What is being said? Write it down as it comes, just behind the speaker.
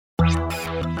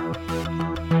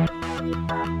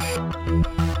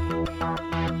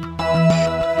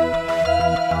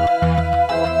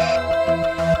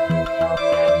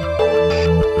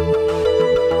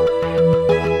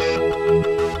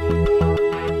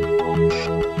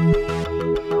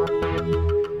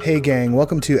Hey gang,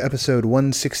 welcome to episode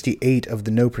 168 of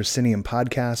the No Proscenium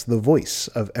podcast, the voice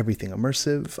of everything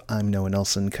immersive. I'm Noah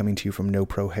Nelson, coming to you from No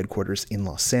Pro headquarters in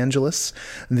Los Angeles.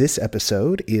 This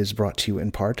episode is brought to you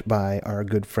in part by our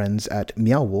good friends at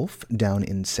Meow Wolf down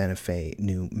in Santa Fe,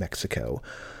 New Mexico.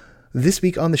 This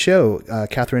week on the show,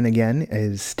 Catherine again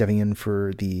is stepping in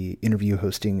for the interview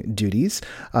hosting duties.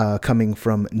 Coming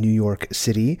from New York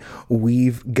City,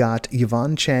 we've got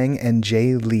Yvonne Chang and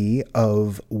Jay Lee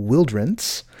of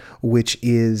Wildrence, which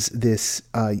is this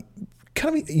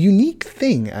kind of a unique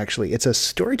thing, actually. It's a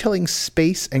storytelling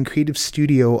space and creative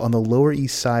studio on the Lower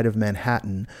East Side of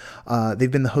Manhattan.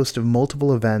 They've been the host of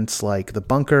multiple events like The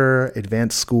Bunker,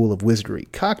 Advanced School of Wizardry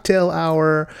Cocktail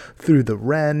Hour, Through the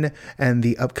Wren, and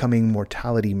the upcoming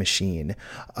Mortality Machine.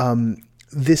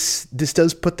 This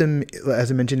does put them,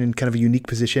 as I mentioned, in kind of a unique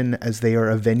position as they are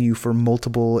a venue for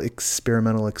multiple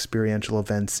experiential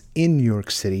events in New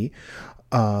York City.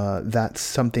 That's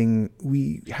something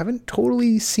we haven't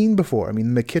totally seen before. I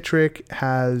mean, McKittrick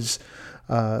has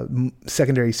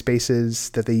secondary spaces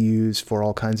that they use for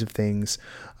all kinds of things.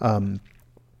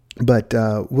 But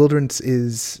Wildrence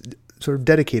is sort of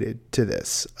dedicated to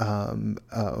this.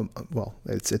 Well,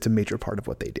 it's a major part of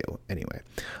what they do anyway.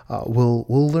 We'll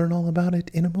learn all about it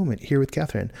in a moment here with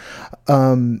Catherine.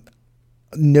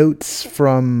 Notes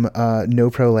from No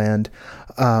Pro Land.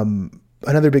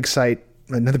 Another big site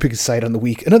on the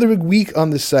week. Another big week on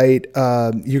the site.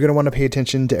 You're going to want to pay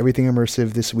attention to everything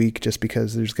immersive this week, just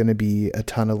because there's going to be a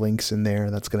ton of links in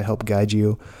there that's going to help guide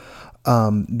you.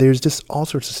 There's just all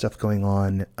sorts of stuff going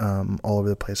on all over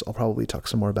the place. I'll probably talk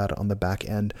some more about it on the back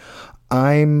end.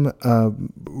 I'm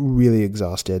really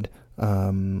exhausted.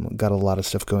 Got a lot of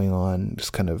stuff going on,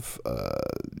 just kind of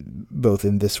both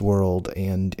in this world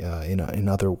and in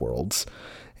other worlds.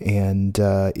 And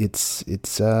it's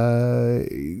gonna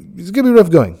be rough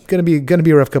going. Gonna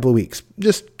be a rough couple of weeks.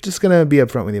 Just gonna be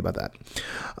upfront with you about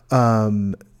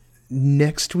that.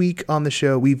 Next week on the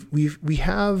show, we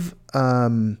have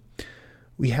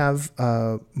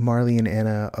Marley and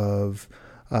Anna of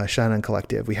Shine On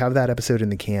Collective. We have that episode in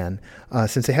the can.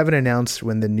 Since they haven't announced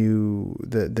when the new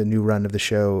run of the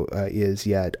show is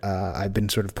yet, I've been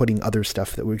sort of putting other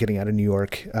stuff that we're getting out of New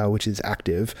York, which is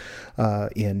active,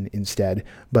 in instead.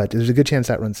 But there's a good chance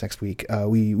that runs next week.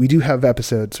 We do have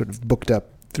episodes sort of booked up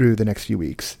through the next few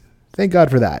weeks. Thank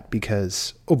God for that,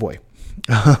 because oh boy,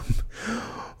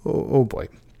 oh boy.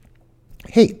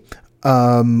 Hey.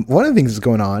 One of the things that's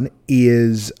going on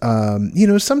is,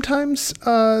 sometimes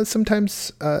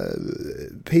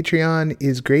Patreon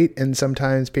is great, and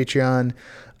sometimes Patreon,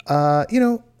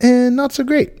 and not so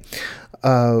great.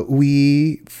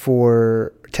 We,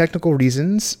 for technical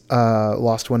reasons,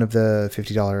 lost one of the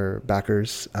 $50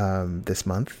 backers, this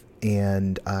month,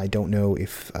 and I don't know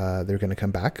if, they're going to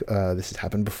come back. This has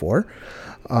happened before.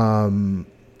 I'm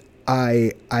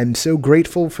so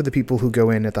grateful for the people who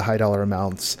go in at the high dollar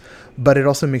amounts, but it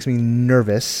also makes me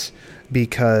nervous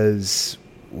because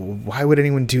why would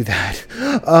anyone do that?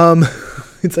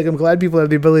 It's like, I'm glad people have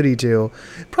the ability to.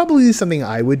 Probably something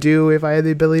I would do if I had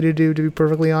the ability to do, to be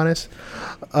perfectly honest.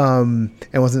 And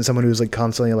wasn't someone who was like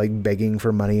constantly like begging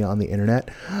for money on the internet.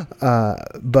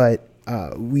 But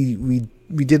we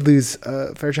did lose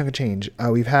a fair chunk of change.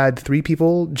 We've had 3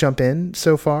 people jump in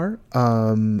so far.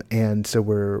 And so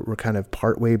we're kind of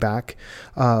part way back.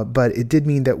 But it did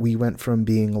mean that we went from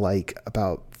being like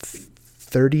about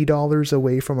 $30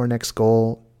 away from our next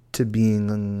goal to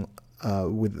being,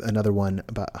 with another one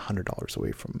about $100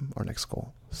 away from our next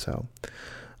goal. So,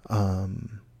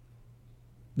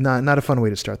 not a fun way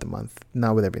to start the month,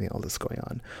 not with everything else that's going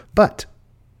on, but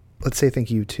let's say thank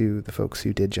you to the folks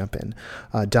who did jump in.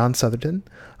 Don Southerton,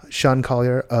 Sean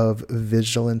Collier of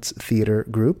Vigilance Theater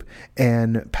Group,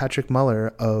 and Patrick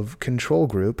Muller of Control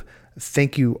Group.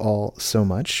 Thank you all so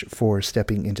much for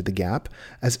stepping into the gap.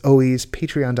 As always,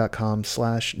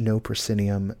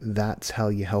 patreon.com/noproscenium. That's how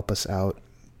you help us out.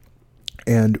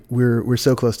 And we're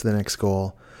so close to the next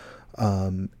goal.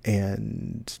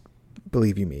 And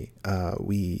believe you me,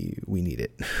 we need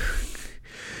it.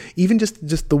 Even just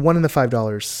the $1 and the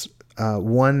 $5,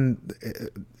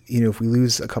 if we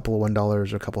lose a couple of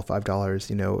 $1 or a couple of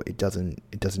 $5, it doesn't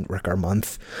wreck our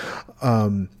month.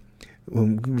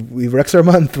 we Rex our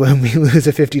month when we lose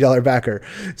a $50 backer.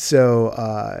 So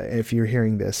if you're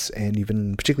hearing this, and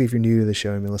particularly if you're new to the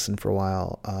show and been listening for a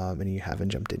while, and you haven't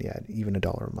jumped in yet, even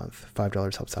 $1 a month,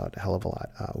 $5 helps out a hell of a lot.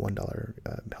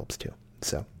 $1 helps too.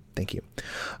 So thank you.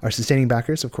 Our sustaining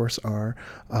backers, of course, are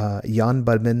Jan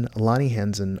Budman, Lonnie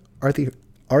Hansen,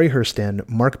 Ari Hurstan,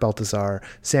 Mark Baltazar,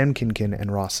 Sam Kinkin,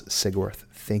 and Ross Sigworth.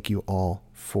 Thank you all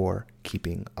for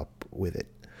keeping up with it.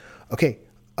 Okay,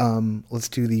 let's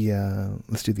do the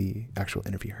actual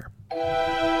interview here.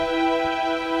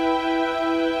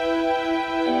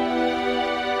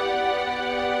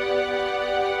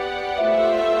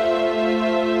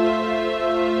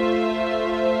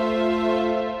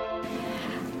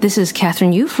 This is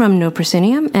Catherine Yu from No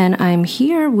Proscenium, and I'm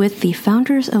here with the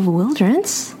founders of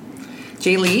Wildrence,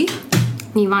 Jay Lee,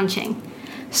 Nivan Cheng.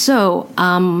 So,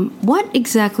 what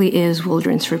exactly is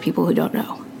Wildrence for people who don't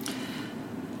know?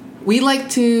 We like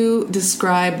to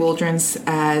describe Wildrence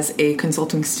as a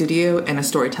consulting studio and a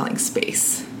storytelling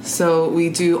space. So we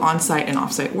do on-site and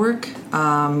off-site work.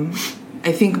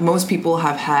 I think most people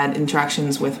have had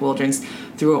interactions with Wildrence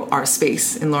through our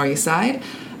space in Lower East Side.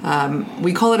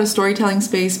 We call it a storytelling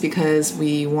space because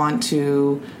we want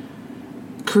to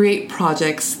create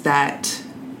projects that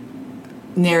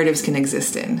narratives can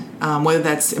exist in, whether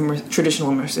that's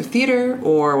traditional immersive theater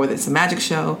or whether it's a magic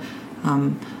show.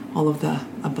 All of the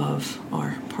above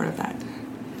are part of that.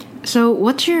 So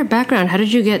what's your background? How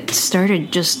did you get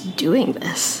started just doing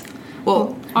this?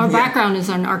 Well, our background is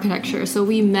in architecture. So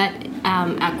we met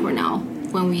at Cornell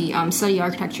when we studied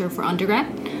architecture for undergrad.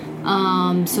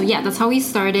 That's how we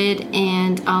started,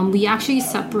 and we actually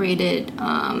separated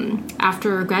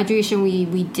after graduation.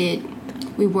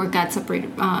 We worked at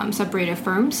separated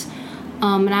firms,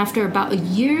 and after about a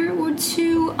year or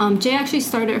two, Jay actually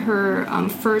started her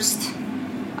first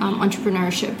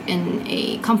entrepreneurship in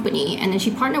a company, and then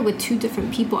she partnered with two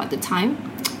different people at the time.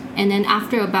 And then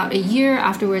after about a year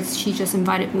afterwards, she just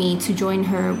invited me to join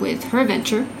her with her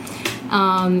venture.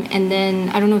 And then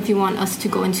I don't know if you want us to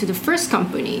go into the first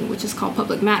company, which is called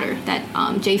Public Matter, that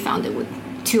Jay founded with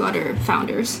two other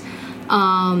founders.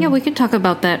 We could talk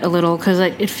about that a little, because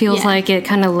it feels like it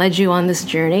kind of led you on this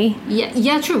journey.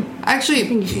 Yeah, true. Actually,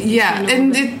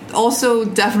 and it also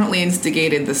definitely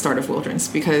instigated the start of Wildrence,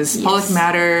 because Public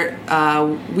Matter,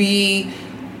 we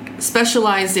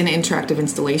specialized in interactive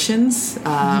installations.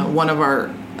 One of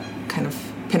our kind of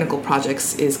pinnacle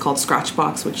projects is called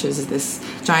Scratchbox, which is this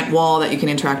giant wall that you can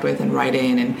interact with and write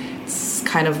in, and it's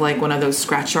kind of like one of those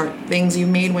scratch art things you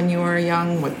made when you were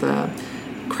young with the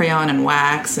crayon and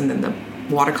wax, and then the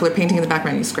watercolor painting in the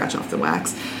background, you scratch off the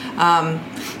wax.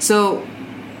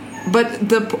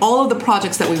 But all of the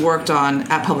projects that we worked on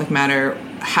at Public Matter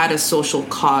had a social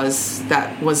cause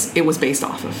that was based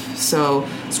off of. So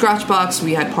Scratchbox,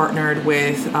 we had partnered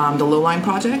with the Lowline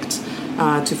Project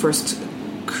to first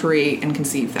create and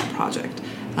conceive that project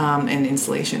and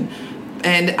installation.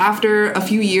 And after a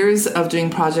few years of doing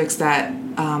projects that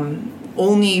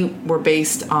only were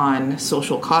based on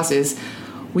social causes,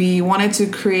 we wanted to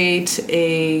create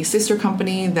a sister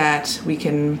company that we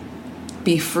can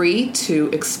be free to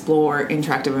explore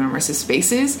interactive and immersive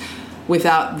spaces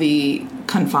without the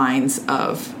confines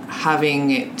of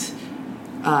having it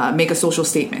make a social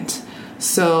statement.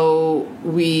 So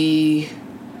we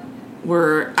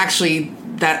were actually,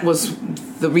 that was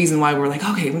the reason why we were like,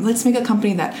 okay, let's make a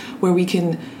company where we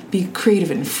can be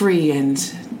creative and free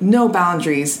and no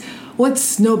boundaries.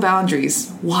 What's no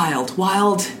boundaries? Wild.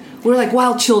 We're like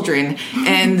wild children.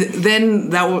 And then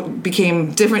that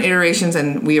became different iterations,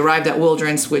 and we arrived at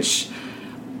Wildrence, which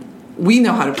we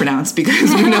know how to pronounce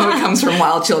because we know it comes from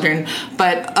wild children.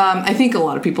 But I think a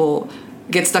lot of people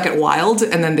get stuck at wild,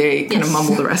 and then they kind of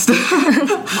mumble the rest.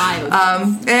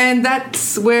 Wild. And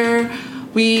that's where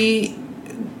we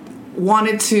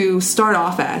wanted to start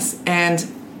off as. And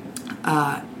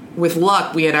with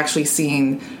luck, we had actually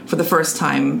seen for the first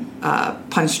time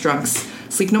Punch Drunk's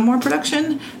Sleep No More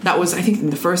production. That was, I think, in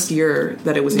the first year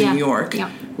that it was in New York.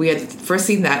 Yeah. We had first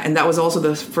seen that, and that was also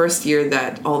the first year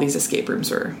that all these escape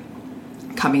rooms were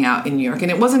coming out in New York.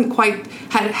 And it wasn't quite,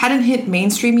 hadn't hit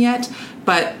mainstream yet,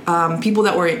 but people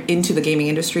that were into the gaming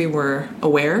industry were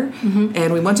aware.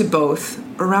 And we went to both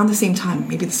around the same time,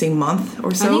 maybe the same month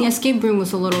or so. I think Escape Room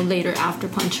was a little later after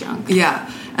Punch Drunk. Yeah.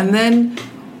 And then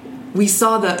we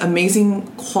saw the amazing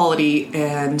quality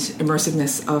and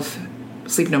immersiveness of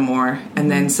Sleep No More, and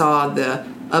then saw the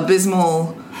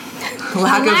abysmal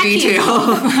lack of detail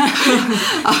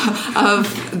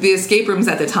of the escape rooms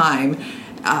at the time.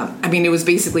 I mean, it was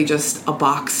basically just a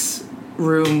box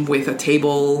room with a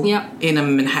table in a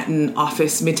Manhattan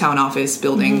office, Midtown office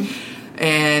building.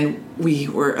 And we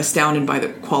were astounded by the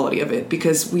quality of it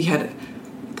because we had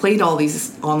played all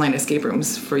these online escape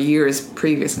rooms for years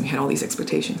previous, and we had all these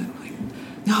expectations. And we're like,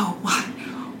 no,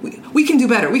 we can do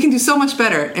better. We can do so much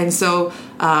better. And so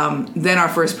then our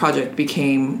first project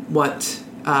became what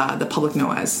the public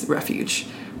know as Refuge,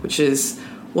 which is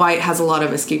why it has a lot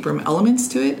of escape room elements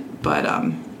to it. But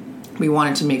we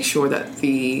wanted to make sure that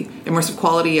the immersive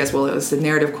quality as well as the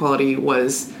narrative quality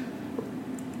was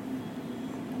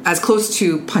as close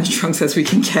to Punch Drunks as we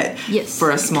can get for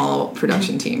a small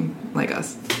production team like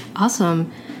us.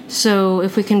 Awesome. So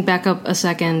if we can back up a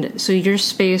second. So your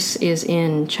space is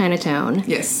in Chinatown.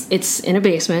 Yes. It's in a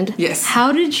basement. Yes.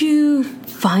 How did you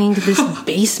find this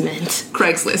basement?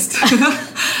 Craigslist.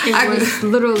 It was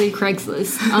literally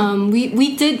Craigslist.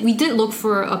 We did look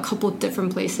for a couple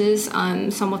different places.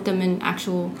 Some of them in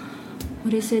actual...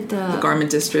 What is it? The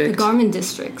garment district. The garment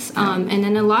districts. Yeah. And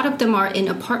then a lot of them are in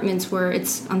apartments where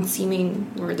it's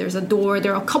unseeming, where there's a door.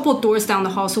 There are a couple of doors down the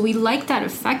hall. So we like that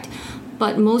effect.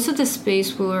 But most of the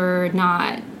space were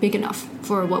not big enough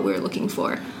for what we were looking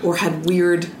for. Or had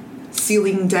weird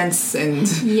ceiling dents and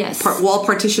wall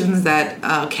partitions that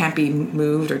can't be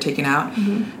moved or taken out.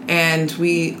 Mm-hmm. And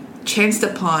we chanced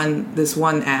upon this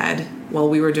one ad while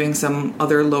we were doing some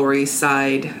other Lower East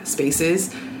Side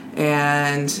spaces.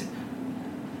 And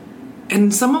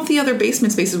some of the other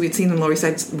basement spaces we'd seen in Lower East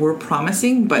Side were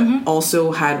promising, but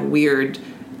also had weird,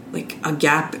 like a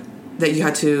gap that you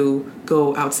had to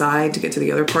go outside to get to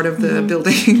the other part of the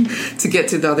building to get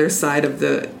to the other side of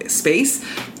the space.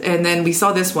 And then we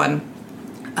saw this one.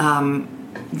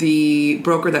 The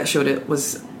broker that showed it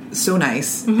was so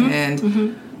nice.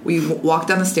 And we walked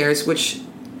down the stairs, which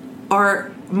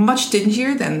are much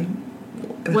dingier than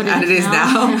what it is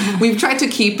now. We've tried to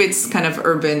keep its kind of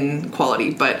urban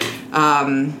quality, but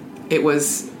it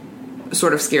was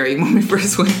sort of scary when we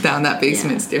first went down that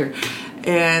basement stair.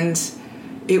 And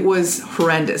it was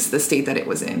horrendous, the state that it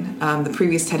was in. The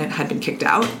previous tenant had been kicked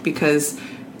out because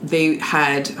they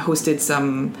had hosted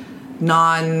some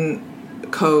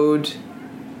non-code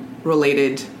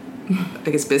related,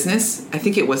 I guess, business. I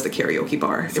think it was the karaoke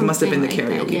bar. It must have been the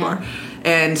karaoke bar.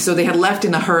 And so they had left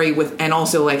in a hurry and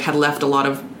also like had left a lot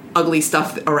of ugly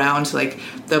stuff around. Like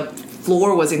the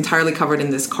floor was entirely covered in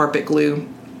this carpet glue,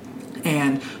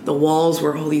 and the walls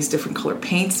were all these different color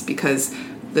paints because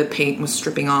the paint was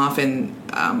stripping off and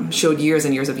showed years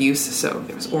and years of use. So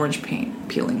there was orange paint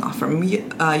peeling off from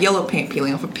yellow paint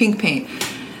peeling off of pink paint.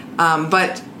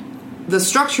 But the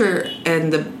structure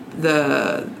and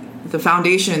the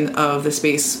foundation of the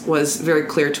space was very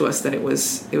clear to us that it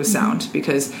was sound,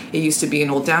 because it used to be an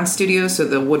old dance studio, so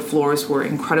the wood floors were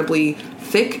incredibly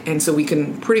thick, and so we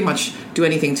can pretty much do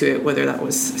anything to it, whether that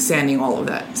was sanding all of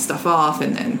that stuff off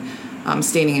and then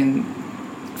staining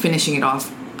and finishing it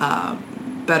off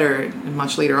better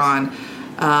much later on,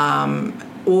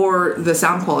 or the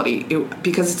sound quality.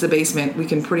 Because it's a basement, we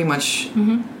can pretty much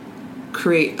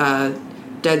create a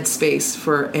dead space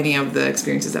for any of the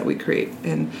experiences that we create.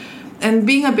 And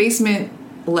being a basement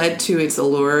led to its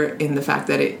allure in the fact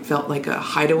that it felt like a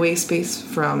hideaway space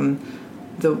from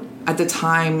at the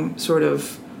time, sort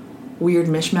of weird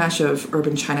mishmash of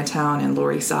urban Chinatown and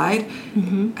Lower East Side.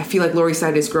 I feel like Lower East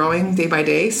Side is growing day by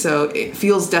day, so it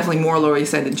feels definitely more Lower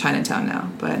East Side than Chinatown now.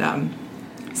 But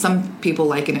some people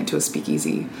liken it to a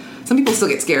speakeasy. Some people still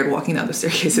get scared walking down the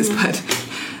staircases, but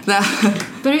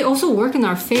it also worked in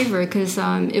our favor because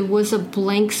it was a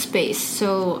blank space.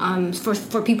 So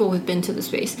for people who've been to the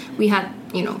space, we had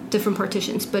different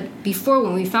partitions. But before,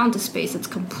 when we found the space, it's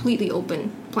completely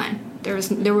open plan.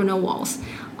 There were no walls.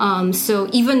 So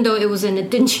even though it was in a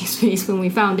dingy space when we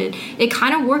found it, it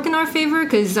kind of worked in our favor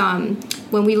because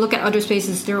when we look at other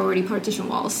spaces, there are already partition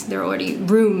walls. There are already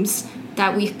rooms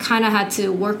that we kind of had to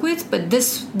work with. But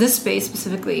this space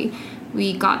specifically,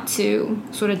 we got to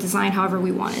sort of design however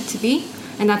we want it to be.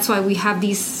 And that's why we have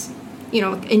these,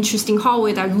 interesting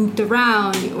hallway that looped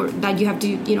around, or that you have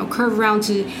to, curve around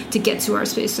to get to our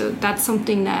space. So that's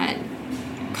something that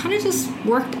kind of just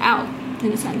worked out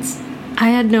in a sense. I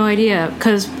had no idea,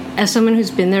 because as someone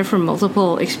who's been there for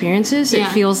multiple experiences, it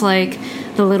feels like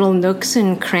the little nooks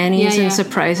and crannies and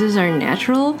surprises are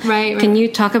natural. Right. Can you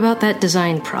talk about that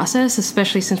design process,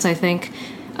 especially since I think,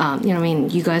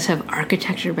 you guys have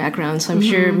architecture backgrounds, so I'm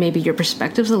sure maybe your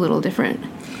perspective's a little different.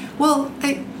 Well,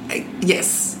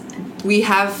 yes. We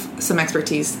have some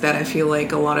expertise that I feel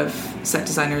like a lot of set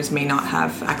designers may not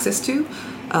have access to,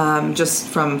 just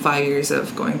from 5 years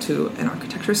of going to an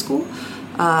architecture school.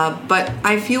 But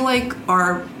I feel like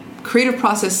our creative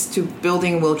process to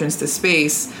building Wildrence the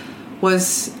space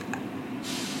was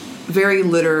very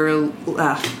literal,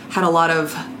 had a lot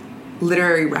of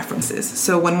literary references.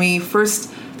 So when we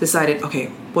first decided, okay,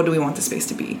 what do we want the space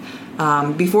to be?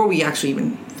 Before we actually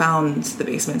even found the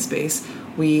basement space,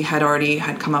 we had already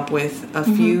come up with a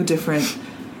few different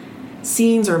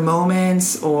scenes or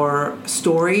moments or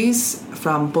stories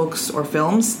from books or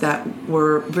films that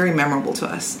were very memorable to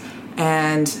us.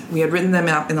 And we had written them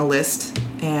out in a list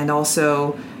and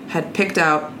also had picked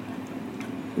out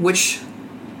which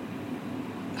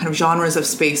kind of genres of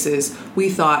spaces we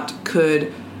thought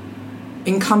could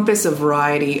encompass a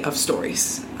variety of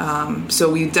stories.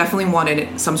 So we definitely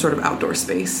wanted some sort of outdoor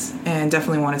space and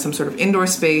definitely wanted some sort of indoor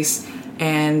space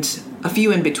and a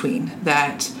few in between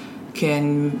that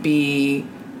can be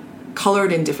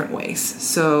colored in different ways.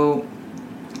 So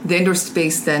the indoor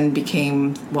space then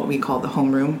became what we call the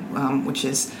homeroom, which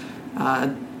is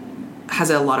has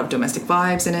a lot of domestic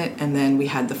vibes in it. And then we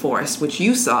had the forest, which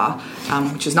you saw,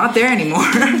 which is not there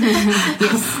anymore.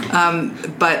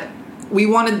 But we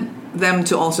wanted them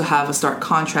to also have a stark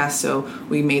contrast, so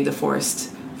we made the forest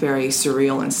very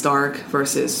surreal and stark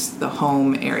versus the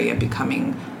home area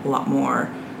becoming a lot more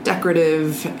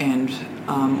decorative and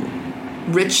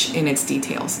rich in its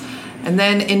details. And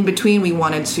then in between, we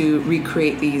wanted to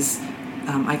recreate these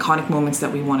iconic moments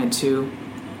that we wanted to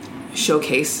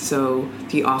showcase. So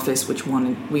the office, which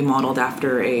we modeled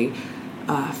after a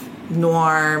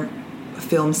noir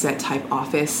film set type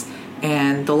office,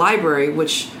 and the library,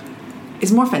 which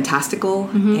is more fantastical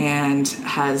and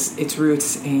has its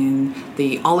roots in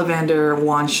the Ollivander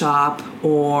wand shop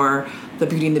or the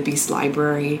Beauty and the Beast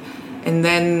library. And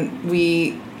then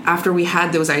after we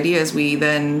had those ideas, we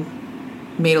then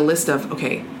made a list of,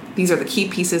 okay, these are the key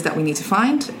pieces that we need to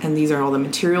find, and these are all the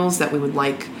materials that we would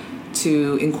like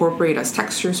to incorporate as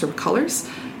textures or colors.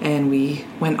 And we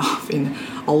went off in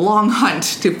a long hunt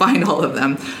to find all of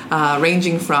them,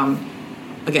 ranging from,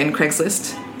 again,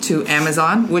 Craigslist to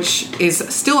Amazon, which is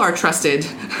still our trusted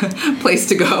place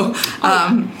to go,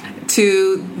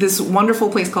 to this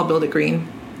wonderful place called Build It Green.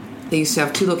 They used to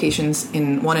have two locations,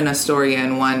 one in Astoria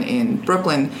and one in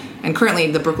Brooklyn. And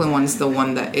currently the Brooklyn one's the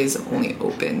one that is only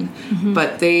open.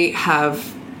 But they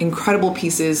have incredible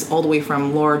pieces all the way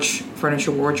from large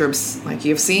furniture wardrobes like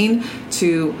you've seen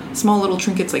to small little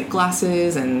trinkets like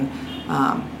glasses and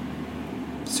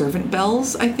servant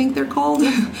bells, I think they're called.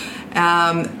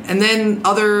 And then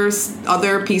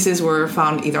other pieces were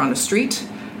found either on the street.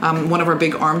 One of our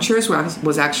big armchairs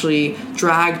was actually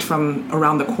dragged from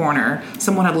around the corner.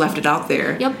 Someone had left it out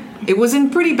there. Yep. It was in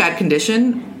pretty bad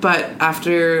condition, but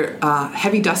after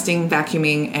heavy dusting,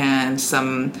 vacuuming, and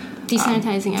some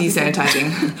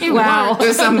desanitizing. Wow.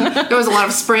 There was a lot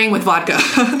of spraying with vodka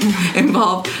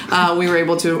involved. We were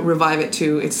able to revive it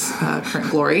to its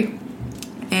current glory.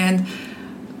 And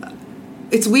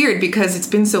it's weird because it's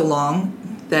been so long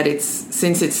that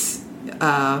since it's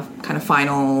kind of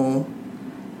final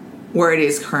where it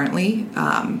is currently,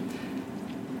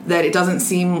 that it doesn't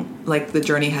seem like the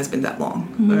journey has been that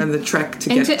long, or the trek to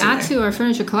get to add to our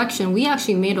furniture collection, we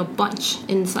actually made a bunch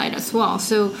inside as well.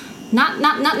 So not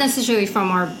necessarily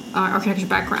from our architecture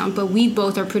background, but we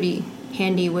both are pretty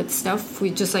handy with stuff. We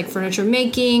just like furniture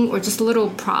making or just little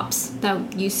props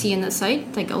that you see in the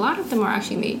site. Like a lot of them are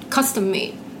actually custom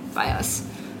made by us.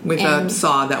 With a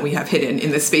saw that we have hidden in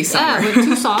the space somewhere. Yeah, with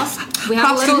two saws. We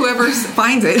have props to whoever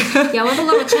finds it. Yeah, we have a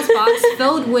little chest box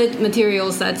filled with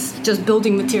materials that's just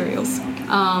building materials.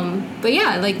 But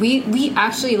yeah, like we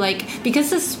actually like,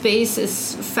 because the space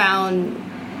is found,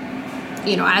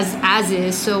 as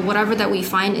is, so whatever that we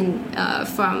find in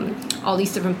from all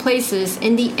these different places,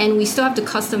 in the end we still have to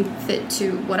custom fit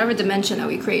to whatever dimension that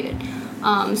we created.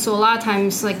 So a lot of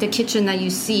times, like the kitchen that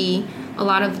you see, a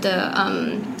lot of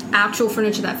the actual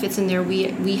furniture that fits in there,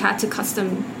 we had to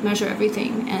custom measure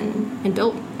everything and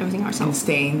build everything ourselves. And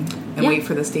stain, and wait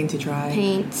for the stain to dry.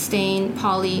 Paint, stain,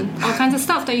 poly, all kinds of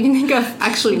stuff that you can think of.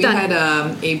 Actually, we had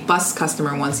a bus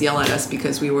customer once yell at us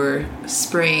because we were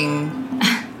spraying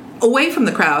away from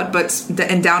the crowd,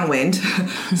 and downwind,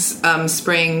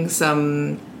 spraying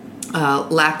some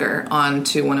lacquer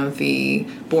onto one of the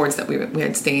boards that we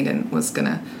had stained and was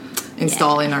gonna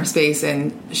install in our space,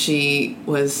 and she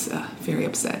was very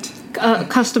upset.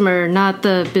 Customer, not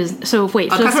the business. So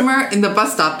wait, customer in the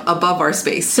bus stop above our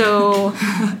space. So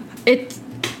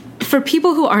for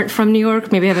people who aren't from New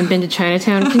York, maybe haven't been to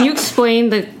Chinatown, can you explain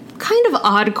the kind of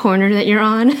odd corner that you're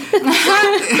on?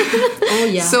 Oh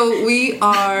yeah. So we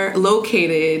are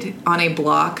located on a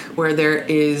block where there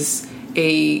is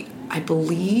I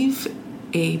believe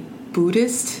a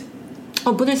Buddhist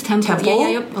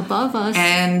temple. Yeah, above us.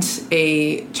 And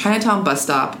a Chinatown bus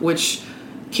stop, which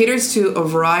caters to a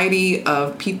variety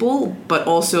of people, but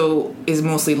also is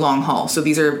mostly long haul. So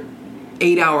these are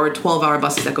 8-hour, 12-hour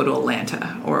buses that go to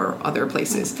Atlanta or other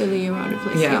places. Philly or other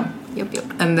places. Yeah.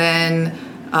 Yep. And then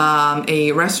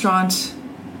a restaurant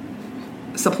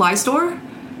supply store,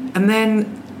 and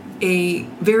then a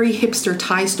very hipster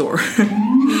Thai store.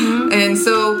 And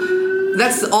so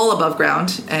that's all above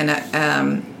ground and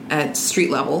at street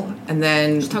level. And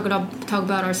then talk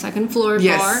about our second floor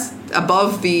yes, bar.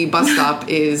 Above the bus stop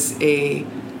is a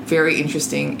very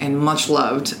interesting and much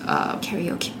loved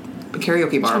karaoke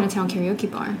bar. Chinatown karaoke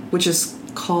bar. Which is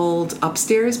called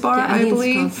Upstairs Bar, I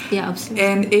believe. Upstairs.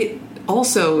 And it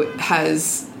also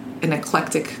has an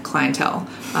eclectic clientele.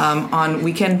 On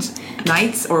weekend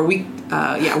nights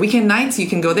weekend nights, you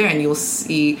can go there and you'll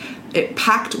see it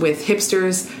packed with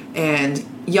hipsters and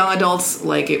young adults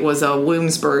like it was a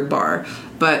Williamsburg bar.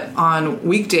 But on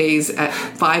weekdays at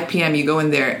 5 p.m. you go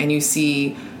in there and you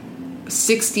see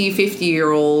 60,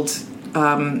 50-year-old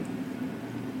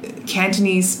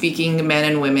Cantonese-speaking men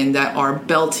and women that are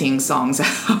belting songs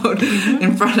out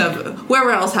in front of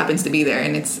whoever else happens to be there.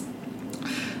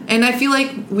 And I feel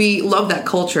like we love that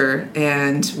culture,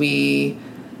 and we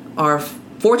are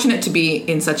fortunate to be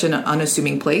in such an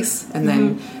unassuming place. And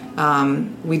then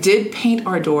we did paint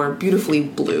our door beautifully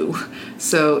blue,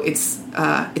 so it's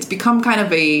become kind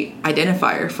of a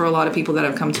identifier for a lot of people that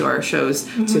have come to our shows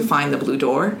to find the blue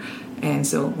door. And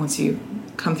so once you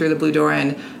come through the blue door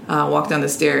and walk down the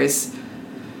stairs,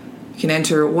 you can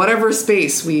enter whatever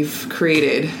space we've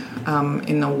created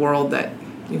in a world that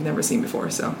you've never seen before.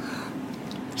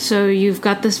 So you've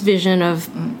got this vision of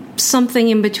something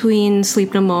in between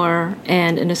Sleep No More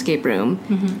and an escape room.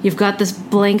 You've got this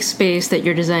blank space that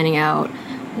you're designing out.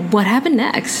 What happened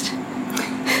next?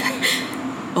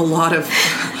 A lot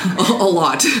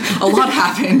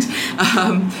happened.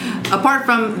 Apart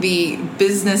from the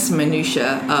business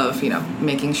minutia of,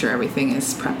 making sure everything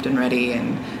is prepped and ready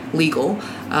and legal,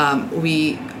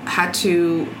 we had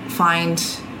to find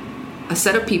a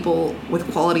set of people with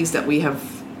qualities that we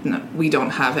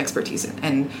don't have expertise in,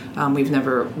 and we've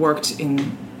never worked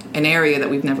in an area that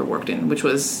we've never worked in, which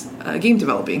was game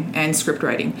developing and script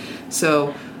writing.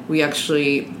 So we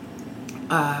actually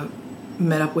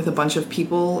met up with a bunch of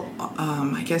people.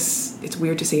 I guess it's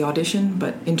weird to say audition,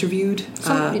 but interviewed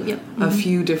a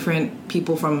few different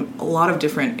people from a lot of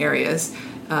different areas,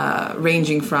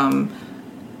 ranging from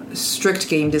strict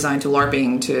game design to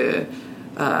LARPing to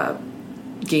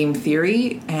game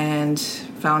theory, and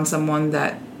found someone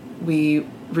that we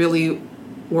really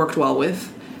worked well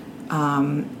with,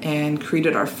 and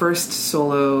created our first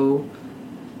solo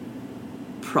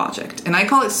project. And I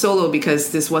call it solo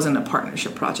because this wasn't a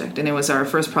partnership project, and it was our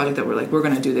first project that we're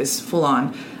going to do this full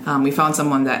on. We found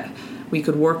someone that we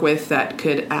could work with that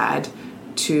could add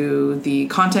to the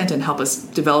content and help us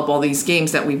develop all these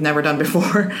games that we've never done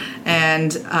before.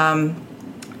 And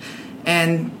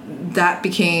that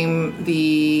became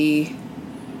the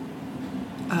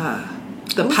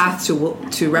path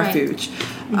to Refuge,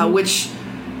 which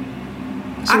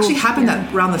actually happened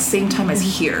at around the same time as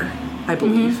here, I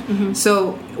believe.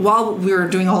 So while we were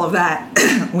doing all of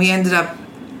that, we ended up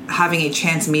having a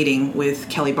chance meeting with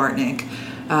Kelly Bartnick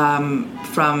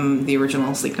from the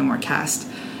original Sleep No More cast.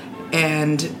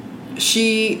 And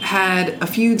she had a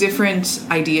few different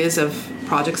ideas of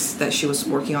projects that she was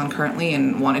working on currently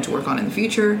and wanted to work on in the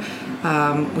future.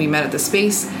 We met at the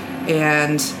space,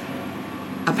 and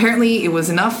apparently it was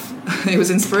enough, it was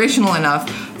inspirational enough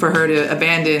for her to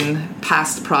abandon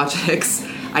past projects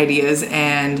ideas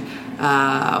and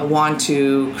want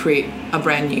to create a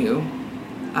brand new,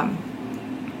 I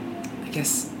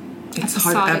guess it's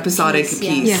episodic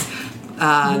piece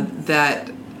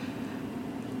that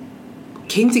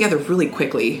came together really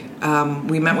quickly.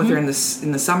 We met with her in the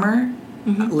summer,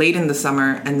 late in the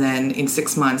summer, and then in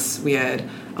 6 months we had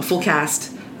a full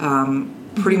cast,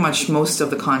 pretty much most of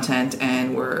the content,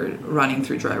 and we're running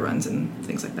through dry runs and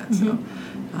things like that.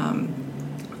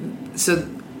 So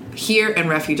here and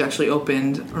Refuge actually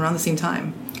opened around the same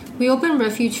time. We opened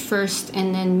Refuge first,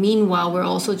 and then meanwhile we're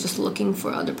also just looking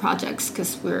for other projects,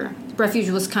 because Refuge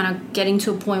was kind of getting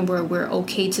to a point where we're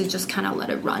okay to just kind of let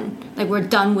it run. Like, we're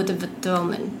done with the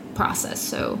development process.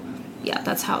 So yeah,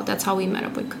 that's how we met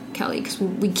up with Kelly, because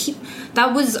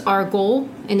that was our goal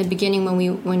in the beginning when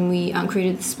we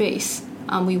created the space.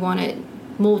 We wanted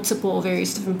multiple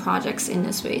various different projects in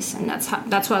the space, and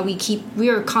that's why we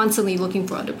are constantly looking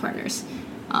for other partners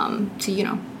to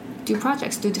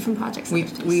do different projects.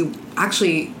 We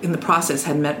actually in the process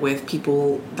had met with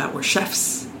people that were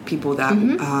chefs, people that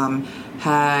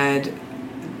had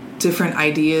different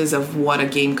ideas of what a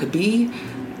game could be,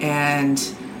 and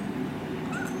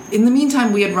in the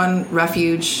meantime we had run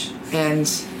Refuge, and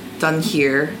done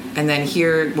here, and then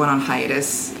here went on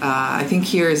hiatus. I think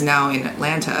here is now in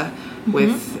Atlanta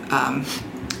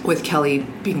with Kelly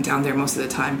being down there most of the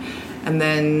time. And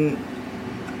then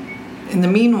in the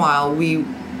meanwhile, we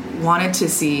wanted to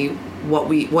see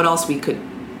what else we could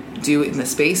do in the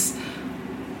space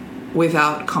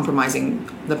without compromising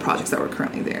the projects that were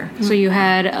currently there. So you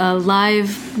had a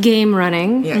live game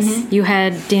running. Yes. You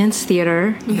had dance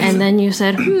theater. And then you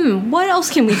said, what else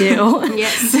can we do?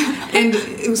 Yes.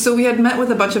 And so we had met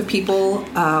with a bunch of people.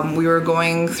 We were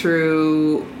going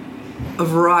through a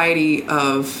variety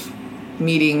of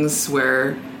meetings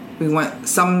where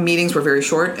some meetings were very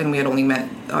short and we had only met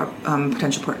our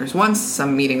potential partners once.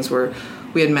 Some meetings were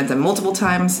we had met them multiple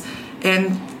times.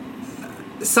 And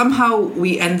somehow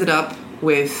we ended up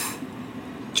with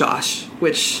Josh,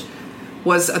 which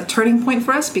was a turning point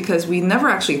for us because we never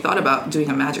actually thought about doing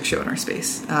a magic show in our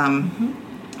space.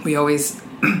 We always,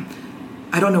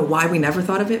 I don't know why we never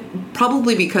thought of it.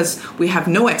 Probably because we have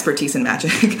no expertise in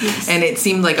magic. Yes. And it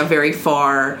seemed like a very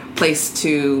far place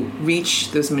to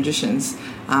reach those magicians.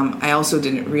 I also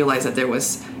didn't realize that there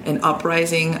was an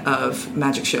uprising of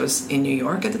magic shows in New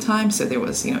York at the time. So there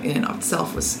was, in and of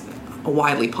itself was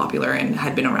widely popular and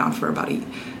had been around for about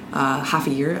half a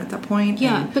year at that point.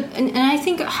 Yeah, and I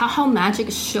think how magic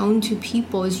is shown to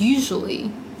people is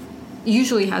usually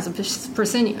has a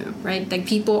proscenium, right? Like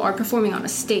people are performing on a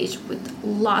stage with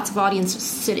lots of audiences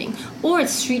sitting, or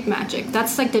it's street magic.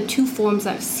 That's like the two forms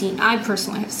I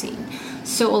personally have seen.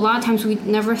 So a lot of times we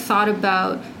never thought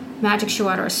about magic show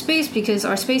at our space because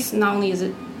our space not only is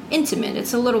it intimate,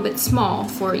 it's a little bit small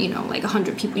for like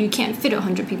 100 people. You can't fit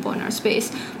 100 people in our space,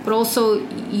 but also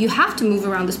you have to move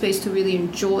around the space to really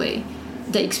enjoy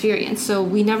the experience. So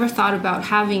we never thought about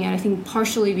having it, I think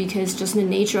partially because just the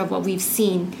nature of what we've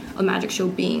seen a magic show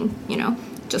being,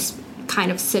 just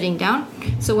kind of sitting down.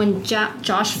 So when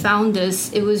Josh found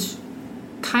us, it was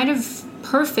kind of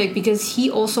perfect because he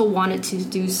also wanted to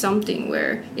do something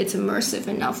where it's immersive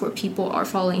enough where people are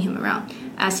following him around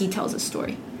as he tells a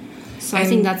story. So I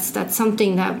think that's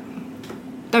something that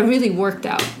really worked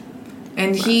out.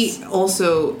 And he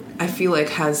also, I feel like,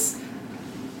 has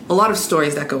a lot of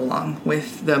stories that go along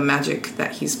with the magic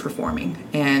that he's performing.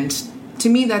 And to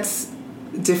me, that's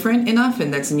different enough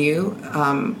and that's new.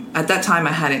 At that time,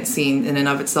 I hadn't seen in and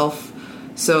of itself.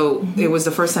 So it was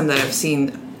the first time that I've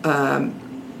seen a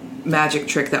magic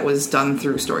trick that was done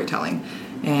through storytelling.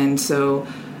 And so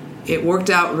it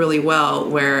worked out really well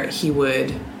where he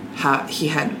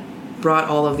had brought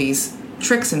all of these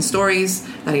tricks and stories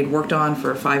that he'd worked on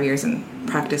for 5 years and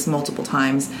practiced multiple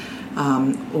times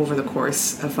over the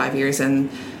course of 5 years. And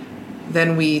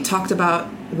then we talked about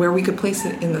where we could place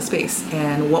it in the space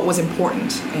and what was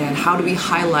important and how do we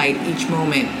highlight each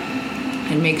moment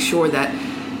and make sure that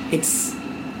it's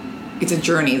a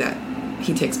journey that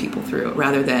he takes people through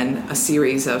rather than a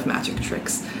series of magic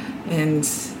tricks. And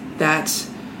that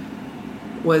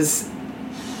was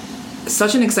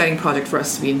such an exciting project for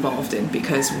us to be involved in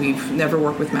because we've never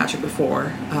worked with magic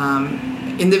before.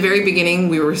 In the very beginning,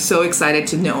 we were so excited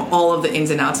to know all of the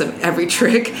ins and outs of every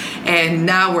trick, and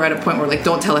now we're at a point where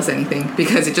don't tell us anything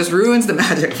because it just ruins the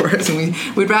magic for us, and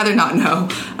we'd rather not know.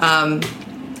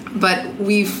 But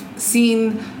we've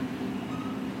seen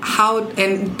how,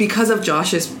 and because of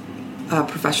Josh's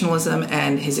professionalism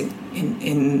and his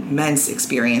immense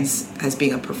experience as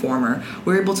being a performer,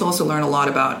 we're able to also learn a lot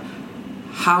about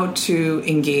how to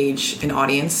engage an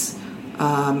audience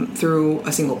through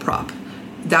a single prop.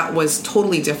 That was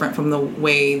totally different from the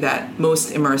way that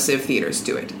most immersive theaters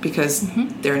do it because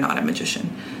they're not a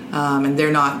magician and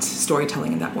they're not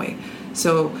storytelling in that way.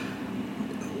 So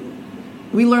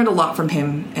we learned a lot from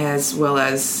him as well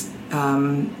as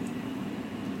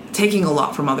taking a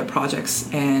lot from other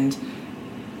projects, and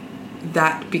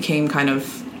that became kind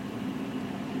of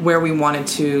where we wanted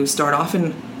to start off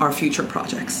in our future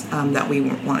projects that we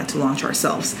wanted to launch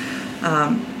ourselves.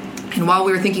 And while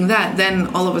we were thinking that, then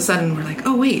all of a sudden we're like,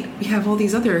 oh wait, we have all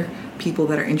these other people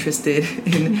that are interested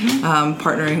in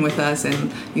partnering with us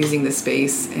and using this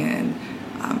space. And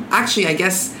actually, I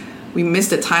guess we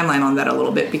missed a timeline on that a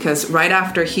little bit because right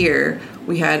after here,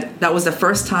 that was the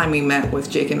first time we met with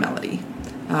Jake and Melody,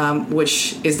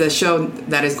 which is the show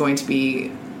that is going to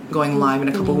be going live in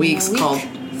a couple weeks called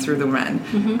Through the Wren.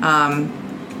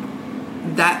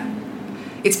 That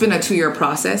it's been a 2-year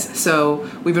process, so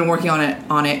we've been working on it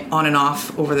on and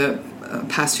off over the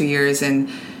past 2 years,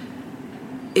 and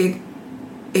it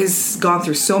has gone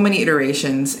through so many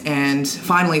iterations, and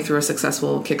finally through a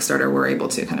successful Kickstarter we're able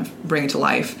to kind of bring it to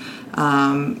life,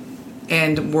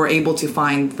 and we're able to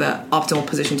find the optimal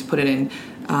position to put it in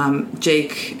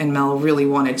Jake and Mel really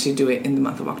wanted to do it in the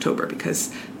month of October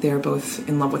because they're both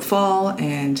in love with fall,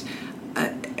 and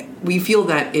we feel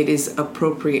that it is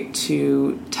appropriate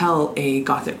to tell a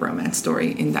gothic romance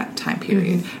story in that time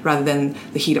period rather than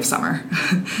the heat of summer.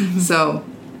 So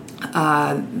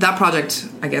that project,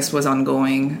 I guess, was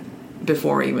ongoing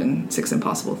before even Six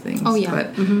Impossible Things. Oh, yeah.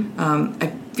 But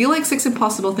I feel like Six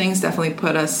Impossible Things definitely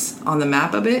put us on the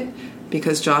map a bit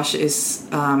because Josh is...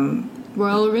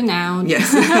 world renowned.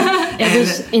 Yes. It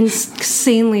was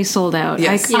insanely sold out.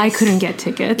 Yes. I couldn't get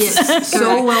tickets. Yes.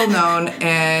 So well known,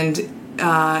 and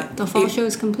The fall show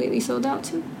is completely sold out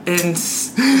too. And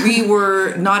we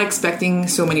were not expecting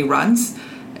so many runs,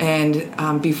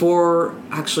 and before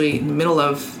actually in the middle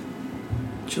of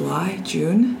July.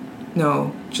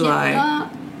 Yeah,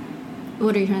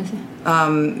 what are you trying to say?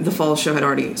 The fall show had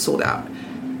already sold out.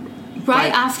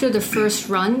 Right after the first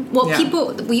run. Well, Yeah.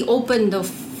 we opened the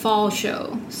fall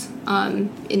shows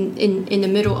in the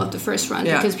middle of the first run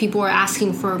because people were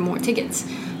asking for more tickets.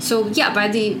 So yeah, by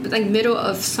the middle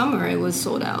of summer, it was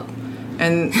sold out.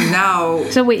 And now...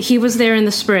 So wait, he was there in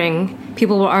the spring.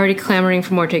 People were already clamoring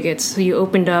for more tickets. So you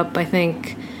opened up, I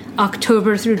think,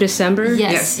 October through December.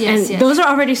 Yes. And those are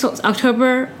already sold.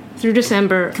 October through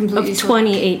December Completely of sold out.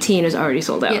 2018 is already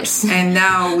sold out. Yes. And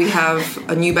now we have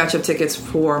a new batch of tickets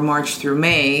for March through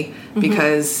May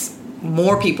because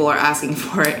more people are asking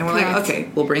for it. And we're Correct. like, okay,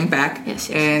 we'll bring it back. Yes,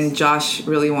 and Josh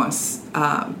really wants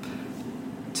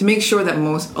to make sure that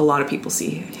a lot of people see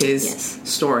his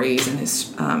stories and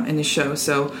his show.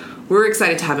 So we're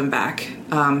excited to have him back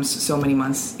so many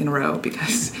months in a row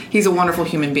because he's a wonderful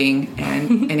human being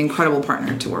and an incredible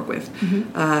partner to work with.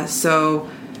 So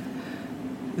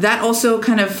that also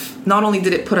kind of, not only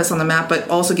did it put us on the map, but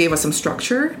also gave us some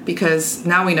structure because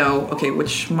now we know, okay,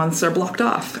 which months are blocked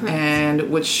off. Correct. And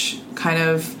which kind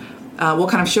of, what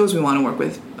kind of shows we want to work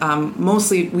with.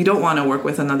 Mostly, we don't want to work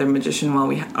with another magician while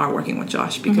we are working with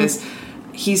Josh because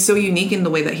he's so unique in the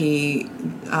way that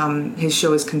his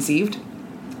show is conceived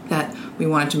that we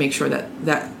wanted to make sure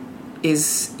that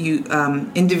is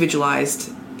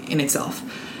individualized in itself.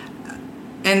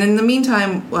 And in the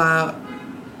meantime,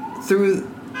 through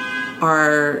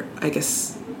our, I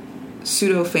guess,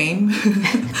 pseudo fame,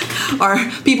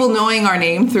 our people knowing our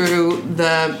name through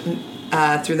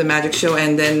the magic show,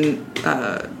 and then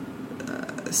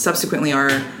subsequently our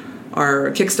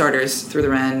Kickstarters through the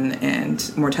Ren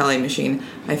and Mortality Machine,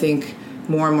 I think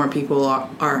more and more people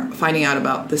are finding out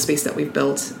about the space that we've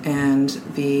built and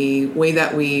the way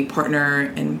that we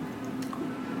partner and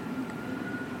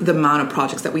the amount of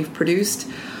projects that we've produced.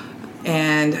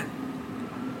 And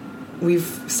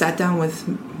we've sat down with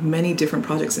many different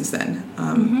projects since then.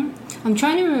 I'm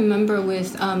trying to remember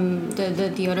with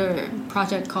the other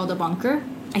project called The Bunker.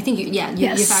 I think you've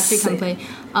actually come play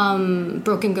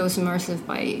Broken Ghost Immersive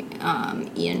by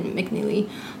Ian McNeely.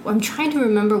 I'm trying to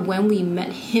remember when we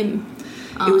met him.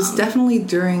 It was definitely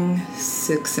during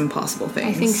Six Impossible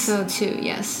Things. I think so too,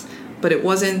 yes. But it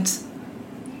wasn't...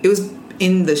 It was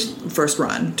in the first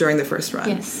run, during the first run.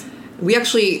 Yes. We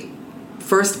actually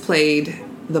first played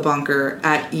The Bunker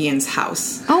at Ian's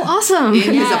house. Oh, awesome.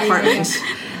 In his apartment.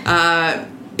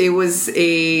 It was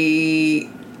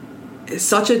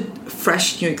such a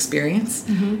fresh new experience,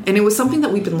 and it was something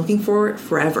that we've been looking for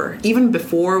forever. Even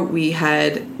before we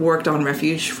had worked on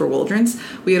Refuge for Wildrence,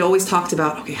 we had always talked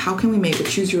about, okay, how can we make a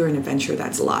choose your own adventure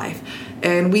that's live?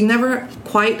 And we never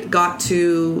quite got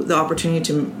to the opportunity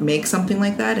to make something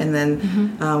like that. And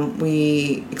then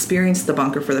we experienced The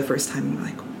Bunker for the first time, and we're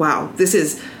like, wow, this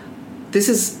is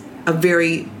a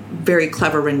very, very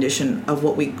clever rendition of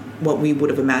what we would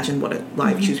have imagined what a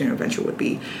live choose your own adventure would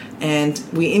be. And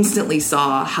we instantly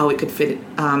saw how it could fit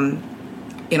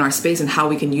in our space and how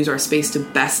we can use our space to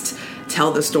best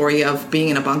tell the story of being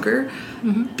in a bunker.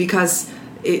 Because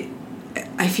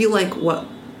I feel like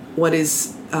what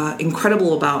is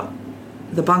incredible about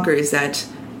The Bunker is that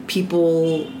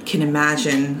people can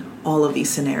imagine all of these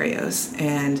scenarios,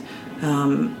 and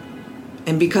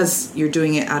because you're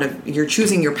doing it you're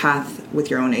choosing your path with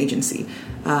your own agency,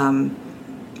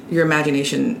 your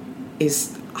imagination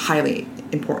is highly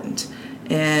important.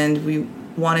 And we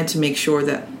wanted to make sure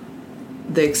that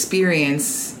the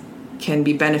experience can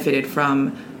be benefited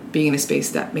from being in a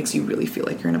space that makes you really feel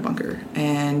like you're in a bunker,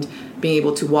 and being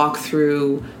able to walk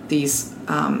through these,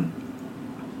 I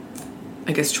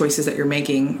guess, choices that you're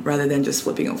making rather than just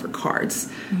flipping over cards,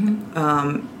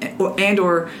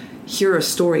 or hear a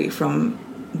story from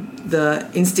the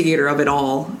instigator of it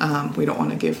all. We don't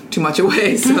want to give too much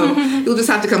away, so you'll just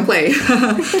have to come play.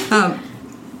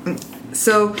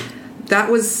 So that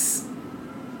was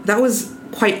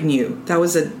quite new. That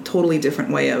was a totally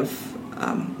different way of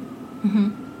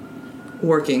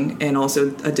working, and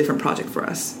also a different project for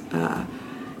us.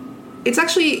 It's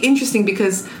actually interesting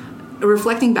because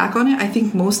reflecting back on it, I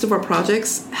think most of our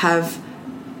projects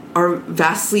are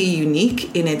vastly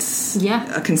unique in its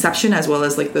conception as well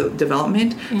as like the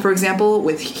development. For example,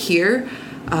 with Here,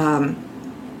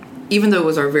 even though it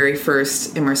was our very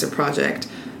first immersive project,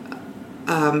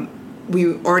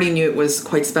 we already knew it was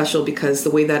quite special because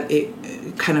the way that it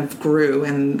kind of grew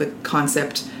and the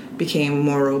concept became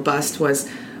more robust was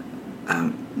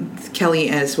Kelly,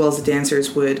 as well as the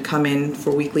dancers, would come in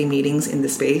for weekly meetings in the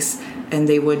space, and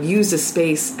they would use the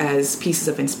space as pieces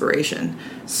of inspiration.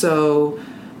 So,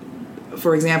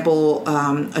 for example,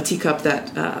 a teacup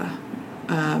that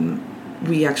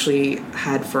we actually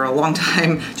had for a long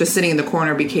time just sitting in the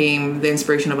corner became the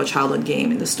inspiration of a childhood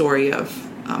game in the story of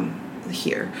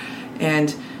Here.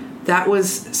 And that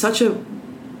was such a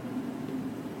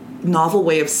novel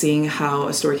way of seeing how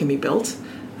a story can be built.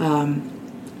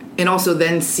 And also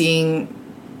then seeing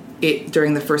it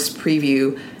during the first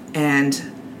preview and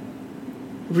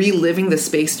reliving the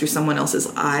space through someone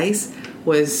else's eyes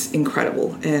was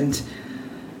incredible. And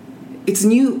it's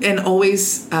new, and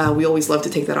we always love to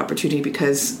take that opportunity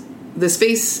because the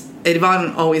space,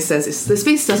 Yvonne always says, the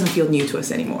space doesn't feel new to us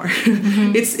anymore.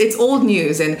 It's old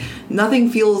news, and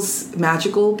nothing feels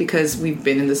magical because we've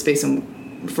been in the space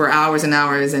for hours and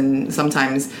hours, and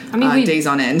sometimes days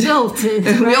on end. Built it,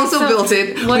 right? We also built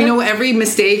it. We know every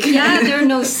mistake. Yeah, there are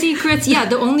no secrets. Yeah,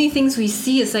 the only things we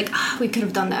see is like, we could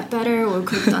have done that better, or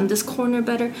could have done this corner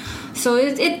better. So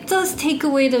it does take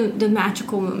away the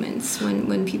magical moments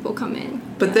when people come in.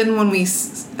 But then when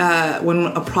when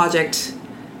a project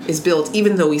is built,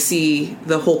 even though we see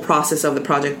the whole process of the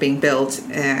project being built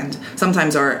and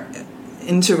sometimes are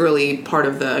integrally part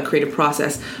of the creative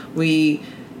process, we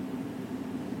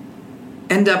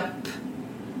end up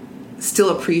still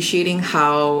appreciating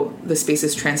how the space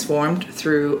is transformed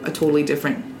through a totally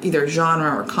different either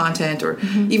genre or content, or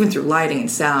even through lighting and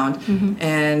sound.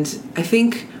 And I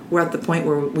think we're at the point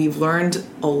where we've learned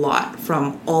a lot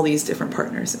from all these different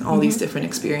partners and all these different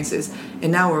experiences.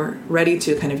 And now we're ready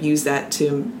to kind of use that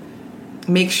to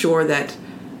make sure that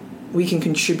we can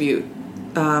contribute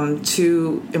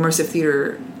to immersive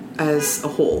theater as a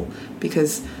whole,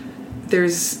 because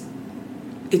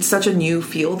it's such a new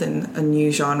field and a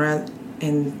new genre,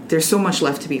 and there's so much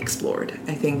left to be explored,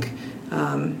 I think.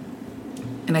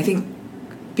 And I think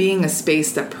being a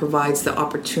space that provides the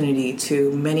opportunity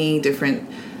to many different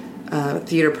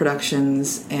theater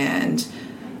productions and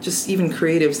just even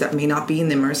creatives that may not be in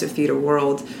the immersive theater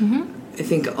world, I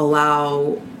think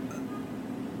allow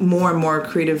more and more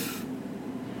creative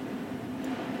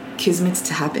kismets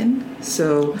to happen.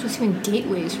 So just even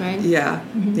gateways, right? Yeah,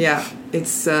 yeah.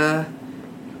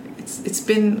 It's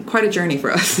been quite a journey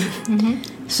for us.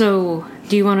 So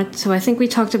do you want to? So I think we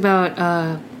talked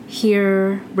about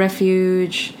Here,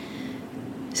 Refuge,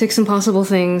 Six Impossible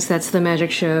Things. That's the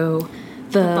magic show.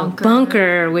 The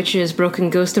Bunker, which is Broken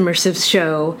Ghost Immersive's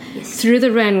show. Yes. Through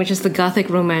the Wren, which is the gothic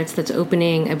romance that's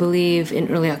opening, I believe, in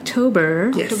early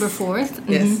October. Yes. October 4th.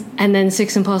 Yes. And then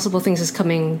Six Impossible Things is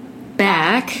coming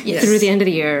back through the end of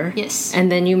the year. Yes.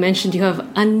 And then you mentioned you have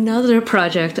another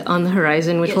project on the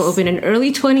horizon, which will open in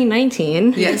early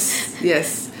 2019.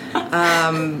 Yes.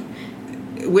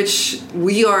 Which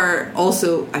we are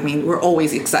also, we're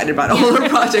always excited about all our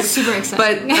projects. Super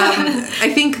excited. But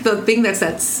I think the thing that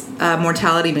sets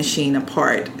Mortality Machine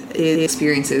apart is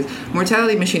experiences.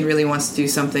 Mortality Machine really wants to do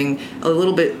something a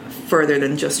little bit further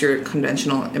than just your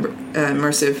conventional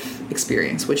immersive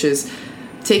experience, which is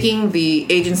taking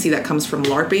the agency that comes from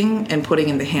LARPing and putting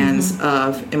in the hands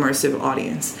of immersive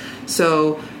audience.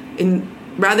 So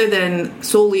rather than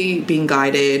solely being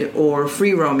guided or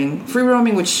free roaming,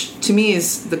 which to me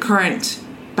is the current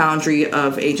boundary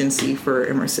of agency for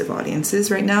immersive audiences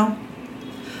right now,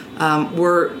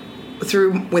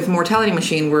 with Mortality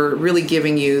Machine, we're really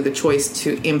giving you the choice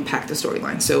to impact the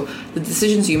storyline. So the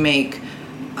decisions you make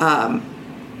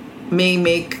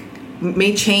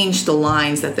may change the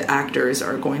lines that the actors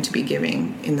are going to be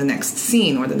giving in the next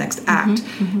scene or the next act.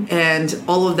 And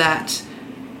all of that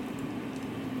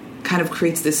kind of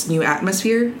creates this new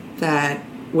atmosphere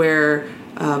where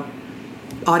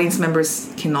audience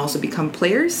members can also become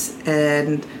players,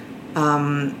 and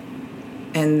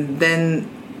then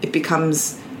it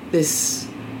becomes this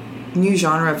new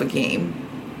genre of a game,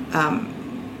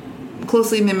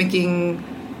 closely mimicking,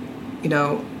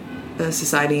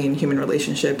 society and human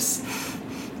relationships,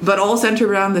 but all centered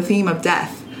around the theme of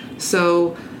death.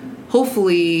 So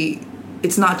hopefully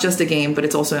it's not just a game, but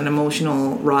it's also an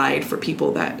emotional ride for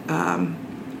people that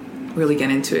really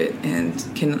get into it and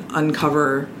can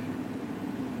uncover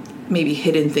maybe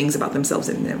hidden things about themselves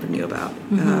that they never knew about.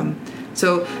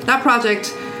 So that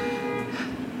project,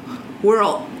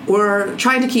 we're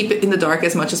trying to keep it in the dark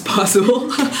as much as possible.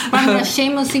 I'm going to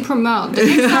shamelessly promote. The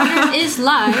Kickstarter is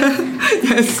live.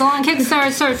 Yes. Go on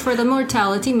Kickstarter, search for the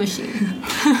Mortality Machine.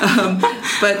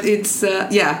 But it's,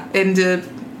 and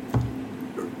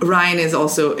Ryan is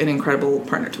also an incredible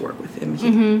partner to work with. And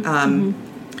he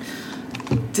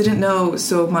didn't know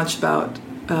so much about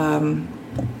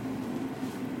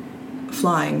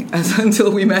flying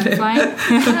until we met him.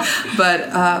 But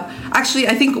actually,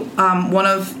 I think one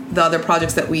of the other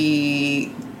projects that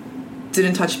we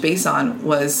didn't touch base on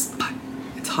was...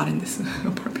 It's hot in this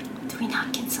apartment. Do we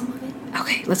not get some of it?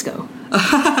 Okay, let's go.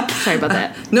 Sorry about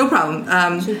that. No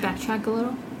problem. Should we backtrack a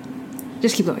little?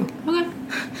 Just keep going. Okay.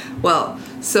 Well,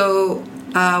 so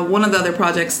one of the other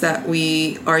projects that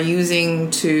we are using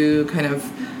to kind of,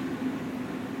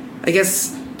 I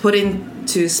guess, put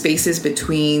into spaces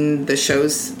between the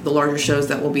shows, the larger shows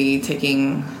that will be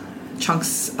taking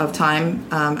chunks of time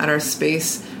at our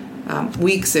space,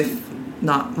 weeks if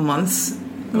not months,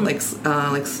 like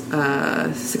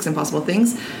 6 Impossible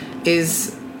Things,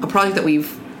 is a project that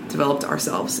we've developed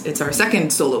ourselves. It's our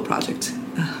second solo project,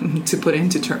 to put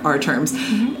into our terms,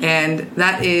 and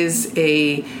that is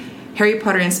a Harry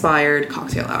Potter inspired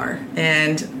cocktail hour,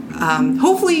 and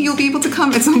hopefully you'll be able to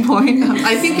come at some point.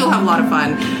 I think you'll have a lot of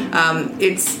fun.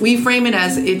 We frame it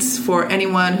as it's for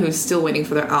anyone who's still waiting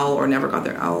for their owl or never got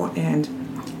their owl and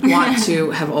want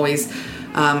to have always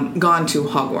gone to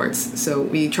Hogwarts. So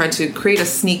we tried to create a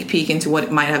sneak peek into what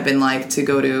it might have been like to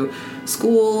go to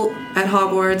school at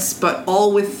Hogwarts, but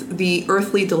all with the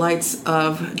earthly delights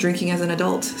of drinking as an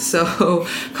adult. So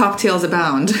cocktails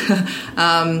abound.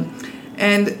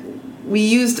 And we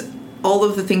used all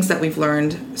of the things that we've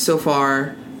learned so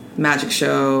far, magic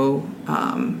show,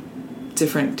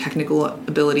 different technical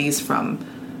abilities from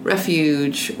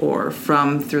Refuge or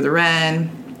from Through the Ren,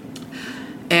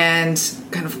 and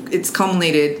kind of it's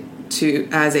culminated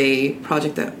as a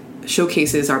project that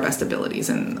showcases our best abilities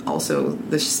and also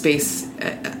the space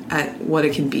at what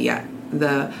it can be at,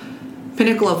 the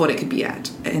pinnacle of what it could be at.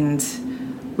 And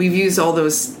we've used all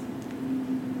those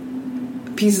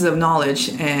pieces of knowledge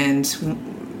and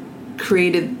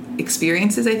created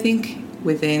experiences, I think,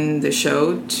 within the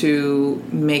show to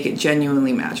make it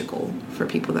genuinely magical for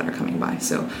people that are coming by.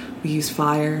 So we use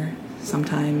fire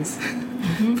sometimes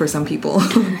for some people.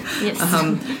 Yes.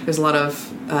 There's a lot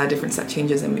of different set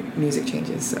changes and music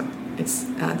changes. So it's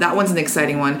that one's an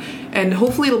exciting one. And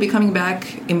hopefully it'll be coming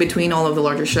back in between all of the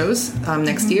larger shows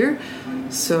next year.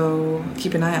 So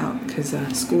keep an eye out because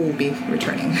school will be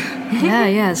returning.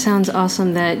 Yeah. It sounds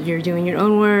awesome that you're doing your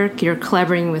own work. You're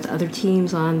collaborating with other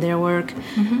teams on their work.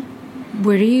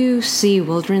 Where do you see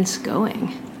Wildrence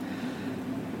going?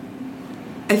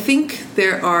 I think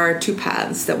there are two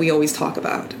paths that we always talk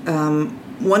about.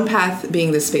 One path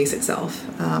being the space itself.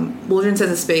 Wildrence as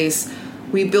a space,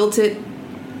 we built it,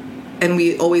 and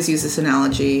we always use this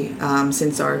analogy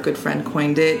since our good friend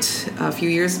coined it a few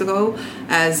years ago,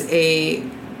 as a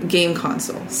game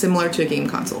console, similar to a game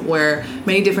console, where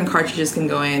many different cartridges can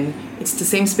go in. It's the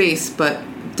same space, but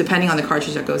depending on the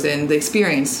cartridge that goes in, the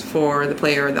experience for the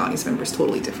player or the audience member is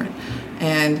totally different.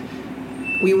 And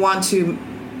we want to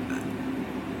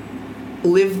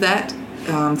live that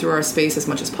through our space as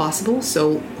much as possible.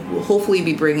 So we'll hopefully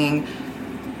be bringing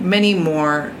many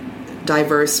more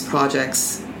diverse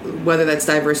projects, whether that's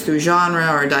diverse through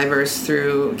genre or diverse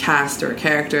through cast or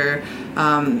character,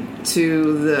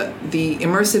 to the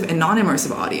immersive and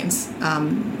non-immersive audience.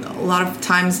 A lot of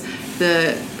times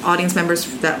the audience members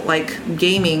that like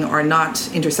gaming are not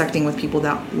intersecting with people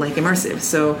that like immersive.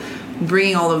 So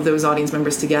bringing all of those audience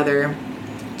members together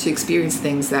to experience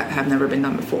things that have never been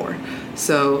done before.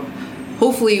 So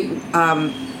hopefully,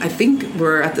 I think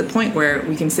we're at the point where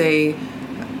we can say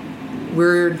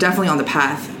we're definitely on the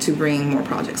path to bringing more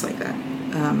projects like that.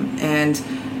 And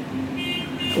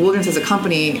Wildrence as a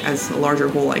company, as a larger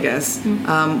whole, I guess,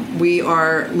 we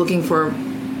are looking for,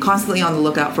 constantly on the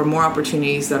lookout for more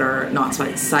opportunities that are not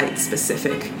site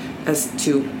specific as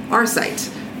to our site,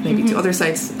 maybe to other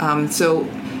sites. So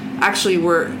actually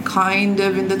we're kind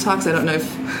of in the talks. I don't know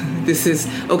if this is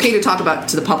okay to talk about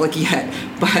to the public yet,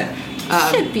 but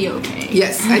should be okay.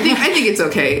 Yes, I think it's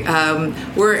okay.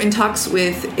 We're in talks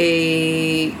with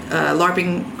a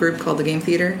LARPing group called the Game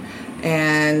Theater,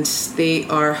 and they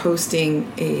are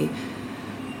hosting a,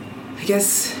 I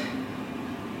guess,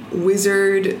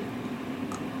 Wizard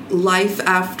life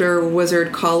after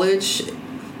Wizard College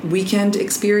weekend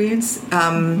experience.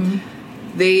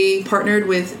 They partnered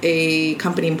with a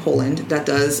company in Poland that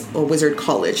does a Wizard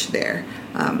College there,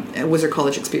 a Wizard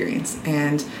College experience,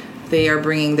 and they are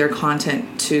bringing their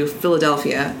content to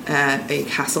Philadelphia at a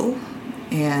castle,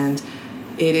 and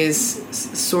it is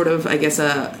sort of, I guess,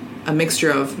 a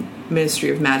mixture of Ministry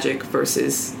of Magic but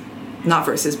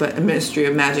a Ministry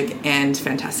of Magic and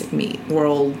Fantastic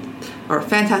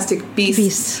Fantastic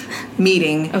Beasts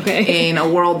meeting in a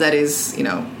world that is,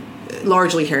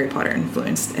 largely Harry Potter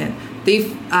influenced. And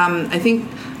they've,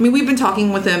 we've been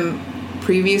talking with them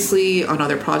previously on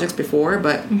other projects before,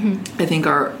 but I think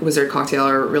our Wizard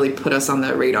Cocktailer really put us on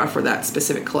the radar for that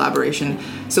specific collaboration.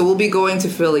 So we'll be going to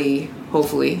Philly,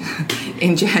 hopefully,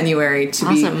 in January to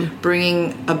be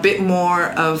bringing a bit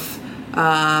more of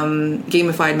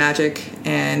gamified magic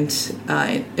and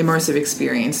immersive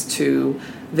experience to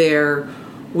their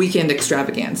weekend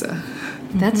extravaganza.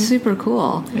 That's super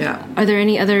cool. Yeah. Are there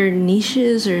any other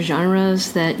niches or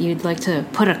genres that you'd like to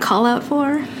put a call out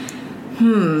for?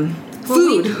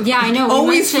 Food. I know.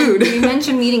 Always food. We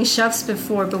mentioned meeting chefs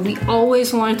before, but we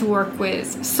always wanted to work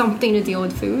with something to deal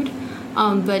with food.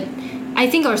 But I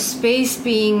think our space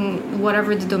being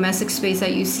whatever the domestic space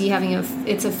that you see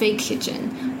it's a fake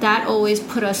kitchen. That always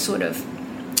put us sort of,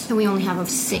 and we only have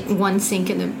one sink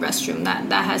in the restroom.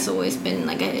 That has always been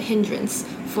like a hindrance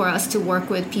for us to work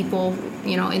with people,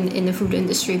 in the food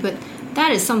industry. But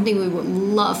that is something we would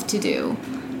love to do.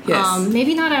 Yes.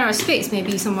 Maybe not at our space,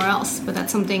 maybe somewhere else, but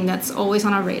that's something that's always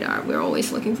on our radar. We're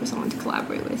always looking for someone to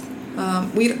collaborate with.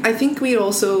 I think we'd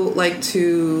also like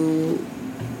to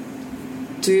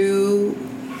do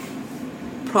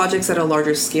projects at a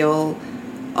larger scale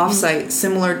offsite,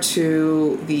 similar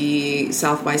to the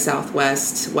South by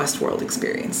Southwest Westworld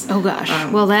experience. Oh gosh.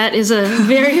 Well, that is a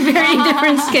very, very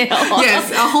different scale.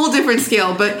 Yes, a whole different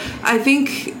scale. But I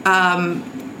think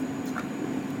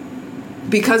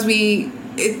because we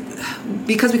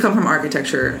come from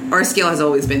architecture, our scale has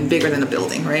always been bigger than a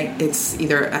building, right? It's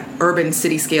either at urban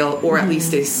city scale or at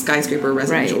least a skyscraper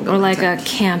residential building. Or like a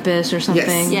campus or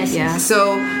something. Yes. Yeah.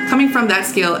 So coming from that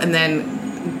scale and then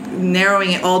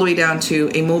narrowing it all the way down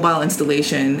to a mobile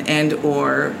installation and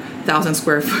or 1,000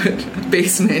 square foot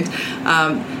basement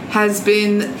has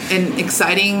been an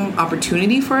exciting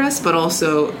opportunity for us, but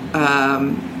also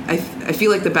I feel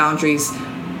like the boundaries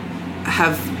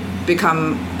have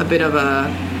become a bit of a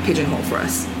pigeonhole for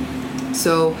us.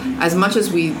 So as much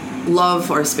as we love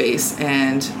our space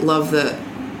and love the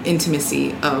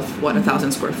intimacy of what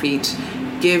 1,000 square feet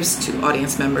gives to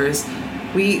audience members,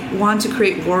 we want to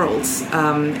create worlds,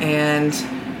 and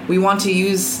we want to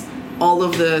use all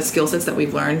of the skill sets that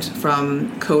we've learned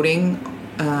from coding,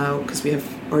 because we have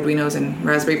Arduinos and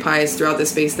Raspberry Pis throughout the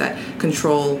space that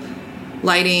control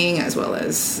lighting as well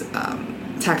as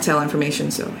tactile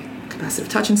information, so capacitive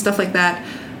touch and stuff like that,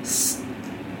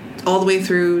 all the way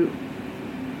through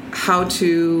how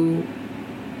to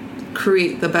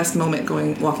create the best moment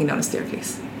walking down a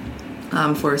staircase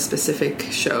for a specific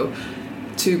show,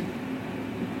 to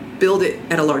build it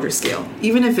at a larger scale,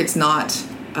 even if it's not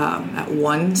at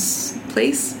one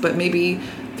place, but maybe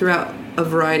throughout a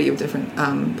variety of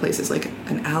different places, like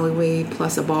an alleyway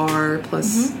plus a bar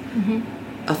plus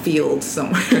a field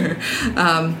somewhere.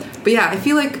 But yeah, I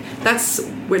feel like that's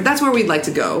where we'd like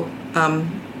to go.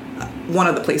 One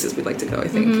of the places we'd like to go, I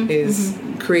think, is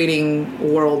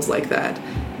creating worlds like that,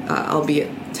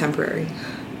 albeit temporary.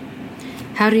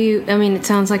 How do you, it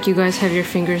sounds like you guys have your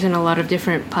fingers in a lot of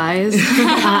different pies.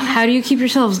 How do you keep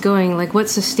yourselves going? Like, what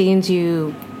sustains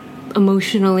you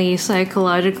emotionally,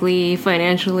 psychologically,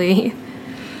 financially?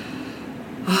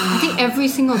 I think every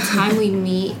single time we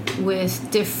meet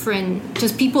with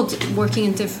just people working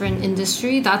in different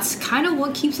industry, that's kind of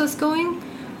what keeps us going.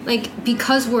 Like,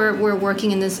 because we're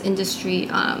working in this industry,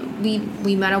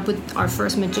 we met up with our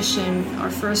first magician,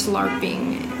 our first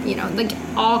LARPing, like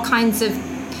all kinds of,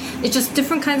 it's just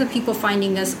different kinds of people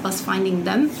finding us finding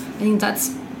them. I think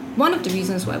that's one of the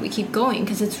reasons why we keep going,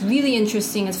 because it's really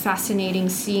interesting, it's fascinating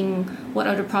seeing what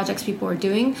other projects people are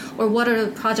doing, or what other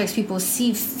projects people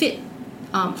see fit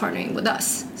partnering with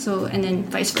us. So, and then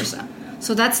vice versa.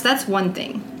 So that's one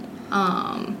thing.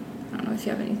 I don't know if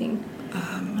you have anything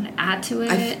want to add to it.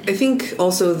 I think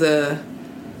also the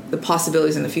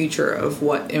possibilities in the future of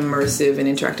what immersive and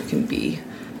interactive can be.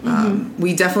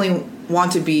 We definitely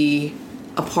want to be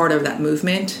a part of that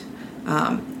movement,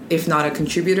 if not a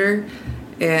contributor.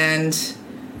 And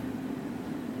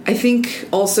I think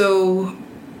also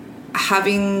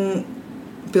having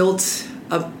built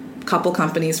a couple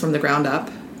companies from the ground up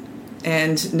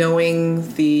and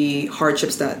knowing the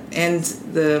hardships and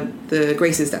the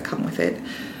graces that come with it,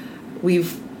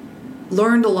 we've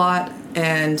learned a lot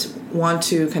and want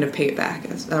to kind of pay it back,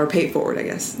 or pay it forward, I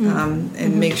guess,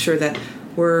 and make sure that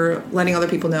we're letting other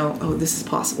people know, oh, this is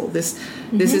possible. This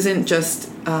isn't just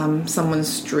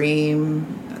someone's dream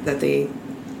that they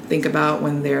think about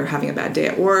when they're having a bad day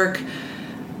at work.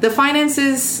 The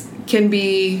finances can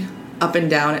be up and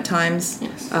down at times.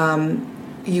 Yes.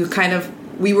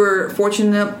 We were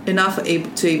fortunate enough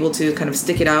to able to kind of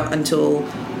stick it out until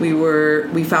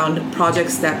we found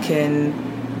projects that can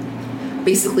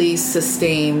basically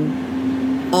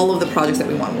sustain all of the projects that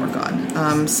we want to work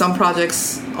on. Some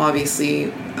projects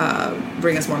obviously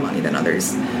bring us more money than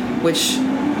others, which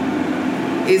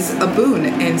is a boon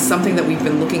and something that we've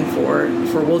been looking for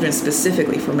Wildrence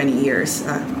specifically for many years.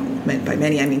 By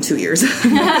many, I mean 2 years.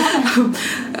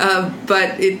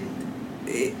 But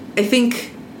I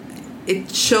think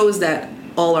it shows that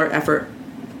all our effort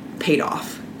paid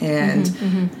off, and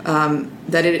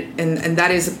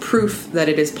that is proof that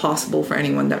it is possible for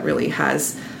anyone that really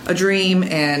has a dream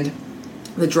and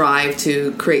the drive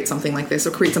to create something like this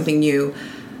or create something new.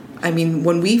 I mean,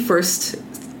 when we first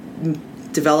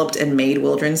developed and made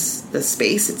Wildrence, the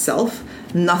space itself,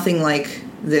 nothing like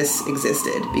this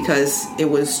existed, because it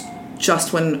was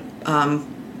just when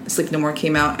Sleep No More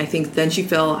came out. I think Then She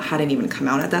Fell hadn't even come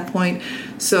out at that point.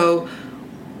 So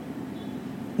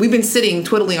we've been sitting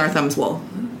twiddling our thumbs, so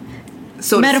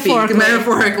to speak,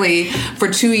 metaphorically, for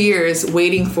 2 years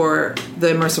waiting for the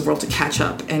immersive world to catch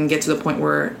up and get to the point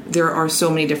where there are so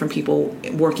many different people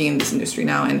working in this industry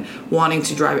now and wanting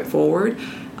to drive it forward.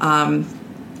 And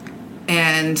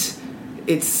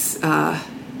it's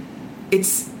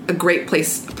a great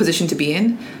position to be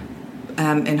in.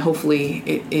 And hopefully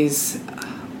it is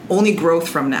only growth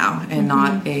from now and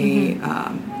not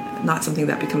not something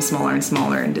that becomes smaller and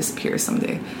smaller and disappears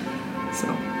someday. So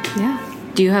yeah.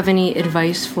 Do you have any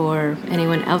advice for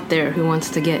anyone out there who wants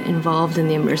to get involved in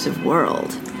the immersive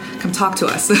world? Come talk to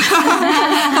us.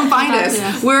 Come find us.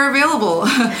 Yes. We're available.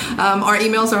 Our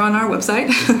emails are on our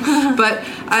website. But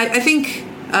I think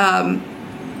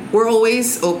we're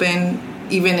always open,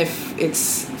 even if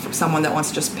it's for someone that wants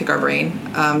to just pick our brain,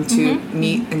 to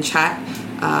meet and chat.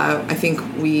 I think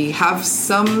we have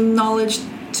some knowledge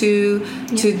to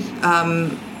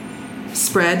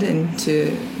spread and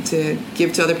to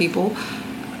give to other people.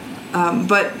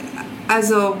 But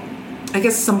I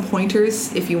guess some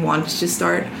pointers if you want to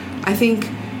start. I think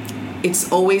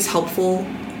it's always helpful.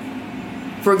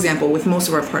 For example, with most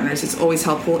of our partners, it's always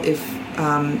helpful if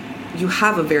you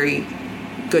have a very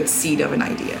good seed of an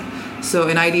idea. So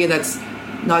an idea that's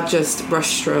not just brush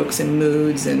strokes and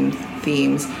moods and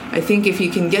themes. I think if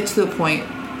you can get to the point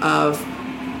of,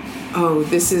 oh,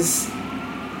 this is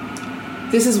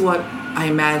what I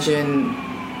imagine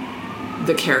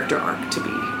the character arc to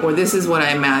be, or this is what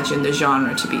I imagine the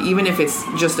genre to be, even if it's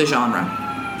just a genre.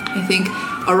 I think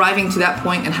arriving to that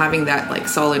point and having that like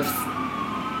solid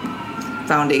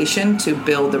foundation to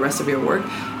build the rest of your work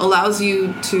allows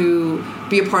you to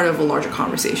be a part of a larger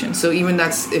conversation. So even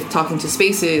that's if talking to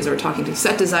spaces or talking to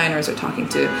set designers or talking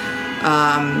to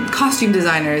costume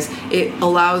designers, it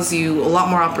allows you a lot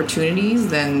more opportunities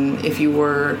than if you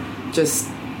were just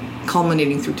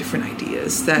culminating through different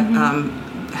ideas that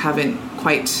haven't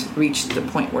quite reached the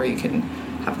point where you can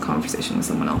have a conversation with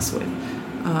someone else with.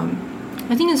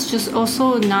 I think it's just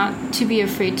also not to be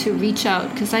afraid to reach out,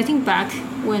 because I think back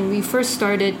when we first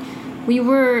started, we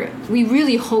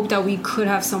really hoped that we could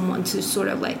have someone to sort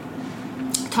of like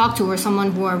talk to, or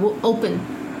someone who are open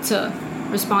to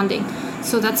responding.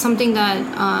 So that's something that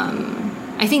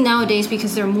I think nowadays,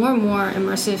 because there are more and more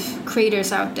immersive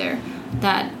creators out there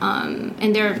that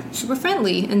and they're super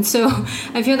friendly, and so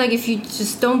I feel like if you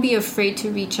just don't be afraid to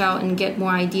reach out and get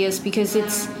more ideas, because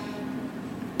it's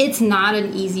not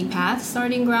an easy path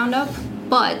starting ground up,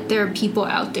 but there are people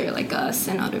out there like us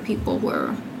and other people who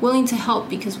are willing to help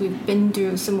because we've been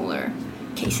through similar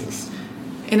cases.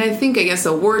 And I think, I guess,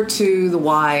 a word to the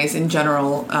wise in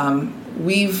general,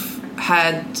 we've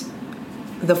had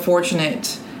the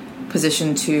fortunate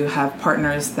position to have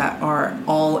partners that are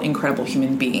all incredible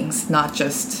human beings, not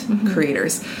just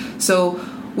creators. So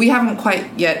we haven't quite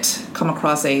yet come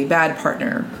across a bad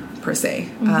partner per se,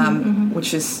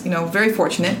 which is, very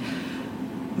fortunate.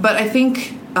 But I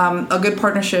think a good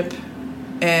partnership,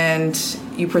 and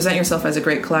you present yourself as a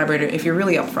great collaborator if you're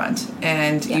really upfront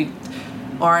and you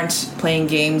aren't playing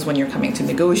games when you're coming to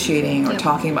negotiating or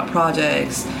talking about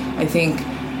projects. I think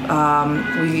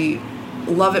we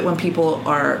love it when people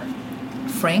are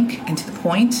frank and to the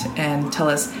point and tell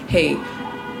us, hey,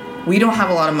 we don't have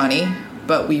a lot of money,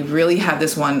 but we really have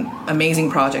this one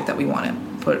amazing project that we want to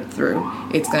put through.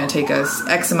 It's going to take us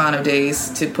X amount of days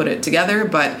to put it together,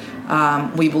 but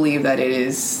we believe that it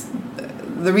is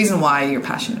the reason why you're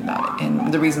passionate about it,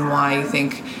 and the reason why you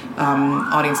think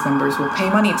audience members will pay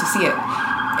money to see it.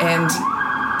 And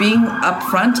being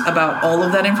upfront about all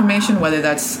of that information, whether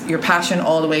that's your passion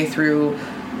all the way through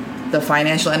the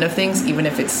financial end of things, even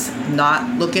if it's not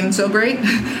looking so great,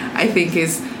 I think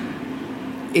is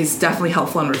definitely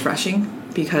helpful and refreshing,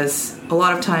 because a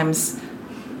lot of times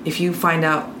if you find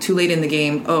out too late in the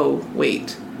game, oh,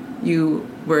 wait, you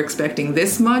were expecting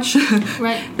this much,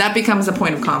 right, that becomes a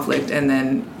point of conflict, and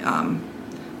then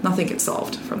nothing gets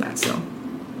solved from that. So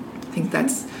I think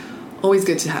that's always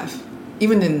good to have,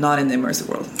 even not in the immersive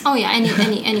world. Oh yeah, any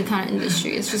kind of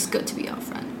industry, it's just good to be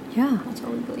upfront. Yeah. That's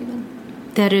what we believe in.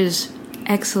 That is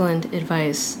excellent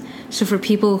advice. So for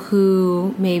people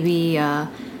who maybe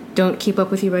don't keep up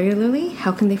with you regularly,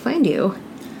 how can they find you?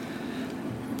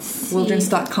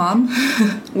 Wildrence.com.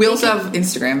 We also have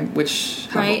Instagram, which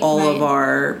have all of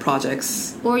our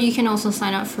projects. Or you can also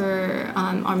sign up for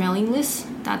our mailing list.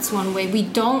 That's one way.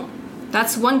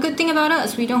 That's one good thing about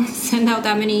us. We don't send out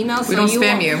that many emails. We don't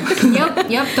spam you.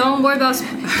 Yep. Don't worry about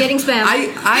getting spam.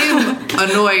 I am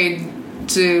annoyed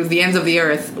to the ends of the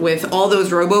earth with all those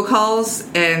robocalls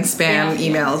and spam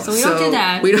emails. So we don't do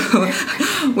that. We don't.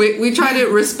 We try to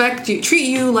respect you, treat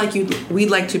you like we'd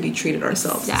like to be treated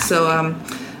ourselves. Exactly. So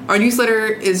our newsletter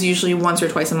is usually once or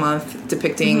twice a month,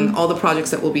 depicting all the projects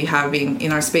that we'll be having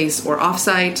in our space or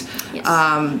offsite.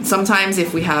 Yes. Sometimes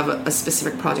if we have a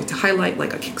specific project to highlight,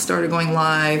 like a Kickstarter going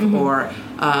live or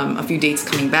a few dates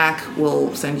coming back,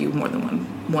 we'll send you more than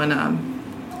one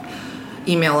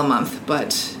email a month.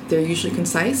 But they're usually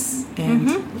concise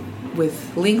and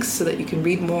with links so that you can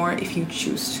read more if you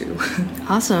choose to.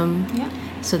 Awesome. Yeah.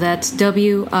 So that's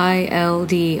WILDRENCE.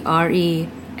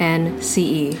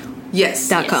 Yes.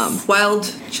 .com.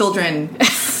 Wild children.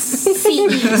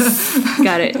 CEs.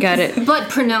 Got it. But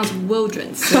pronounced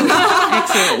Wildrence.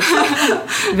 Excellent.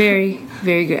 Very,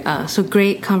 very good. So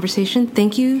great conversation.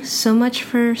 Thank you so much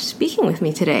for speaking with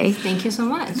me today. Thank you so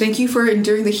much. Thank you for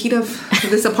enduring the heat of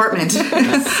this apartment.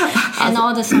 And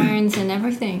all the sirens and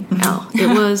everything. Oh, it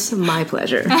was my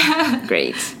pleasure.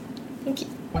 Great. Thank you.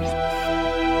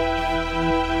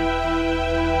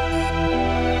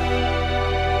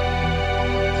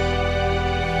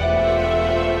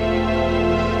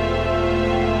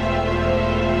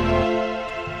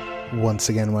 Once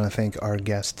again, want to thank our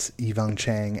guests Yvang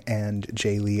Chang and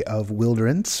Jay Lee of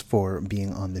Wildrence for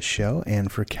being on the show,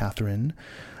 and for Catherine.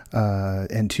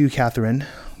 And to Catherine,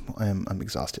 I'm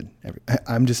exhausted.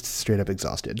 I'm just straight up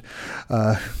exhausted.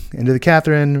 And to the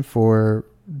Catherine for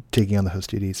taking on the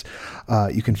host duties.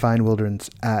 You can find Wildrence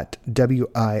at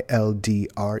WILDRENCE.com.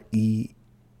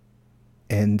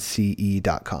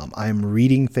 I'm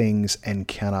reading things and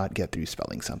cannot get through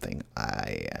spelling something.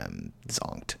 I am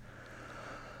zonked.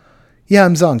 Yeah,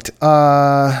 I'm zonked.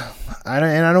 I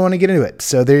don't want to get into it.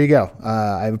 So there you go.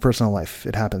 I have a personal life.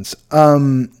 It happens.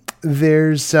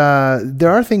 There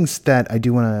are things that I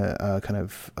do want to kind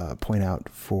of point out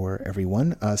for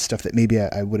everyone. Stuff that maybe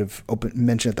I would have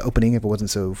mentioned at the opening if it wasn't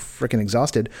so freaking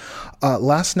exhausted.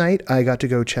 Last night, I got to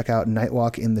go check out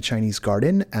Nightwalk in the Chinese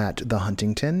Garden at the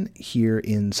Huntington here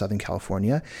in Southern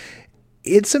California.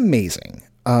 It's amazing.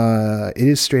 It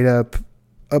is straight up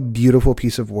a beautiful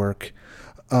piece of work.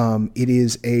 It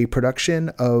is a production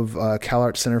of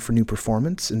CalArts Center for New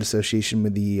Performance in association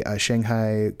with the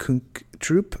Shanghai Kunk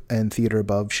Troupe and Theater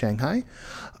Above Shanghai.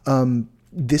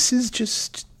 This is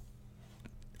just...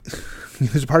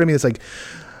 There's a part of me that's like,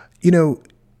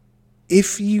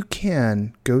 if you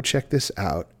can, go check this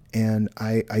out. And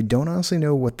I don't honestly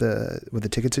know what the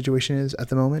ticket situation is at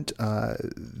the moment.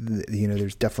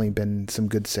 There's definitely been some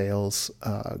good sales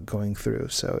going through,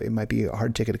 so it might be a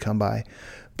hard ticket to come by.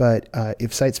 But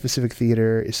if site-specific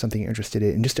theater is something you're interested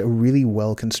in, and just a really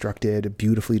well-constructed,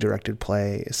 beautifully directed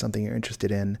play is something you're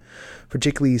interested in,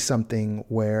 particularly something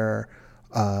where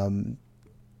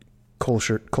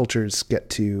cultures get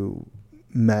to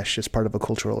mesh as part of a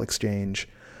cultural exchange,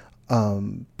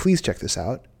 please check this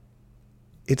out.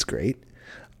 It's great.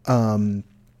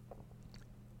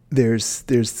 There's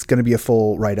going to be a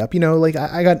full write-up.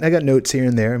 I got notes here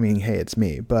and there. I mean, hey, it's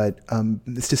me, but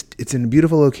it's in a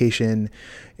beautiful location.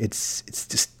 It's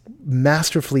just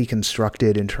masterfully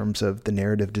constructed in terms of the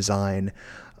narrative design,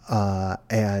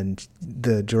 and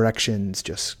the directions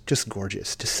just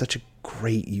gorgeous. Just such a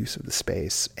great use of the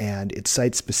space, and it's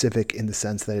site-specific in the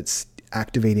sense that it's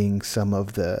activating some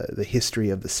of the history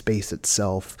of the space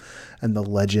itself and the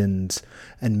legends,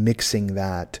 and mixing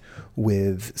that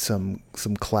with some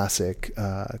classic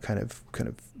kind of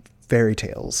fairy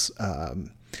tales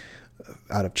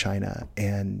out of China,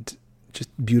 and just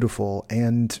beautiful.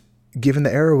 And given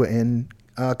the era we're in,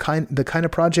 the kind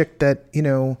of project that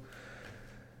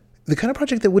the kind of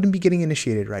project that wouldn't be getting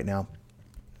initiated right now.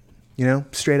 You know,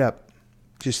 straight up,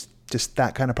 just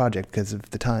that kind of project because of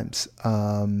the times.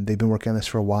 They've been working on this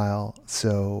for a while,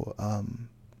 so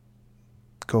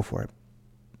go for it.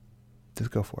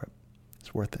 Just go for it.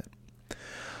 It's worth it.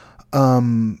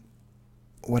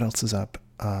 What else is up?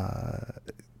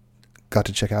 Got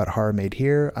to check out Horror Made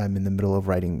Here. I'm in the middle of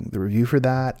writing the review for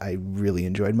that. I really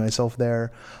enjoyed myself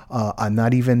there. I'm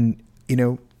not even,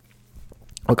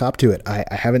 I'll cop to it. I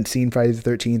haven't seen Friday the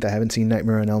 13th. I haven't seen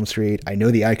Nightmare on Elm Street. I know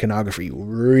the iconography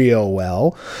real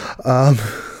well.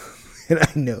 And I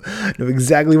know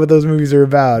exactly what those movies are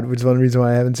about, which is one reason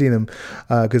why I haven't seen them,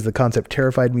 because the concept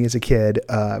terrified me as a kid.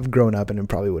 I've grown up and it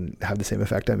probably wouldn't have the same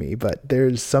effect on me, but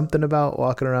there's something about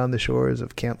walking around the shores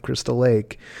of Camp Crystal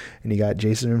Lake and you got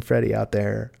Jason and Freddy out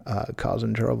there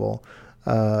causing trouble.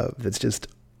 That's just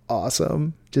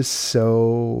awesome. Just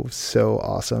so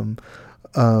awesome.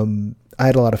 I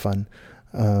had a lot of fun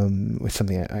with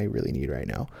something I really need right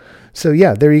now. So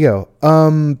yeah, there you go.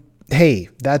 Hey,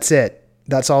 that's it.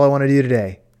 That's all I want to do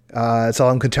today. That's all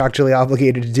I'm contractually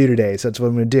obligated to do today. So that's what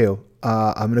I'm going to do.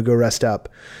 I'm going to go rest up.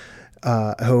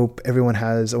 I hope everyone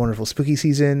has a wonderful spooky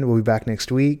season. We'll be back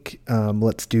next week.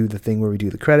 Let's do the thing where we do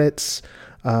the credits.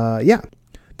 Yeah.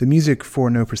 The music for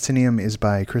No Proscenium is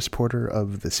by Chris Porter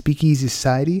of the Speakeasy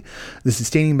Society. The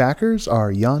sustaining backers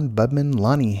are Jan Budman,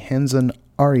 Lonnie Hansen,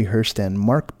 Ari Hersten,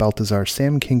 Mark Baltazar,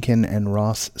 Sam Kinkin, and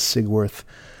Ross Sigworth.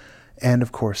 And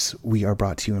of course, we are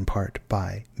brought to you in part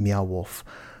by Meow Wolf.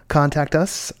 Contact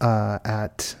us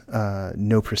at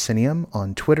No Proscenium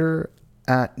on Twitter,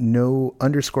 at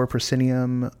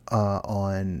No_Proscenium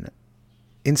on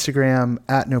Instagram,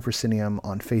 at No Proscenium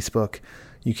on Facebook.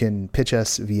 You can pitch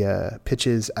us via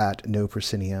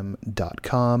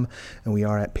pitches@noproscenium.com, and we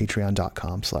are at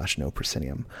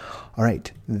patreon.com/noproscenium. All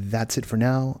right, that's it for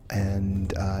now,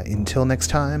 and until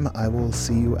next time, I will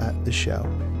see you at the show.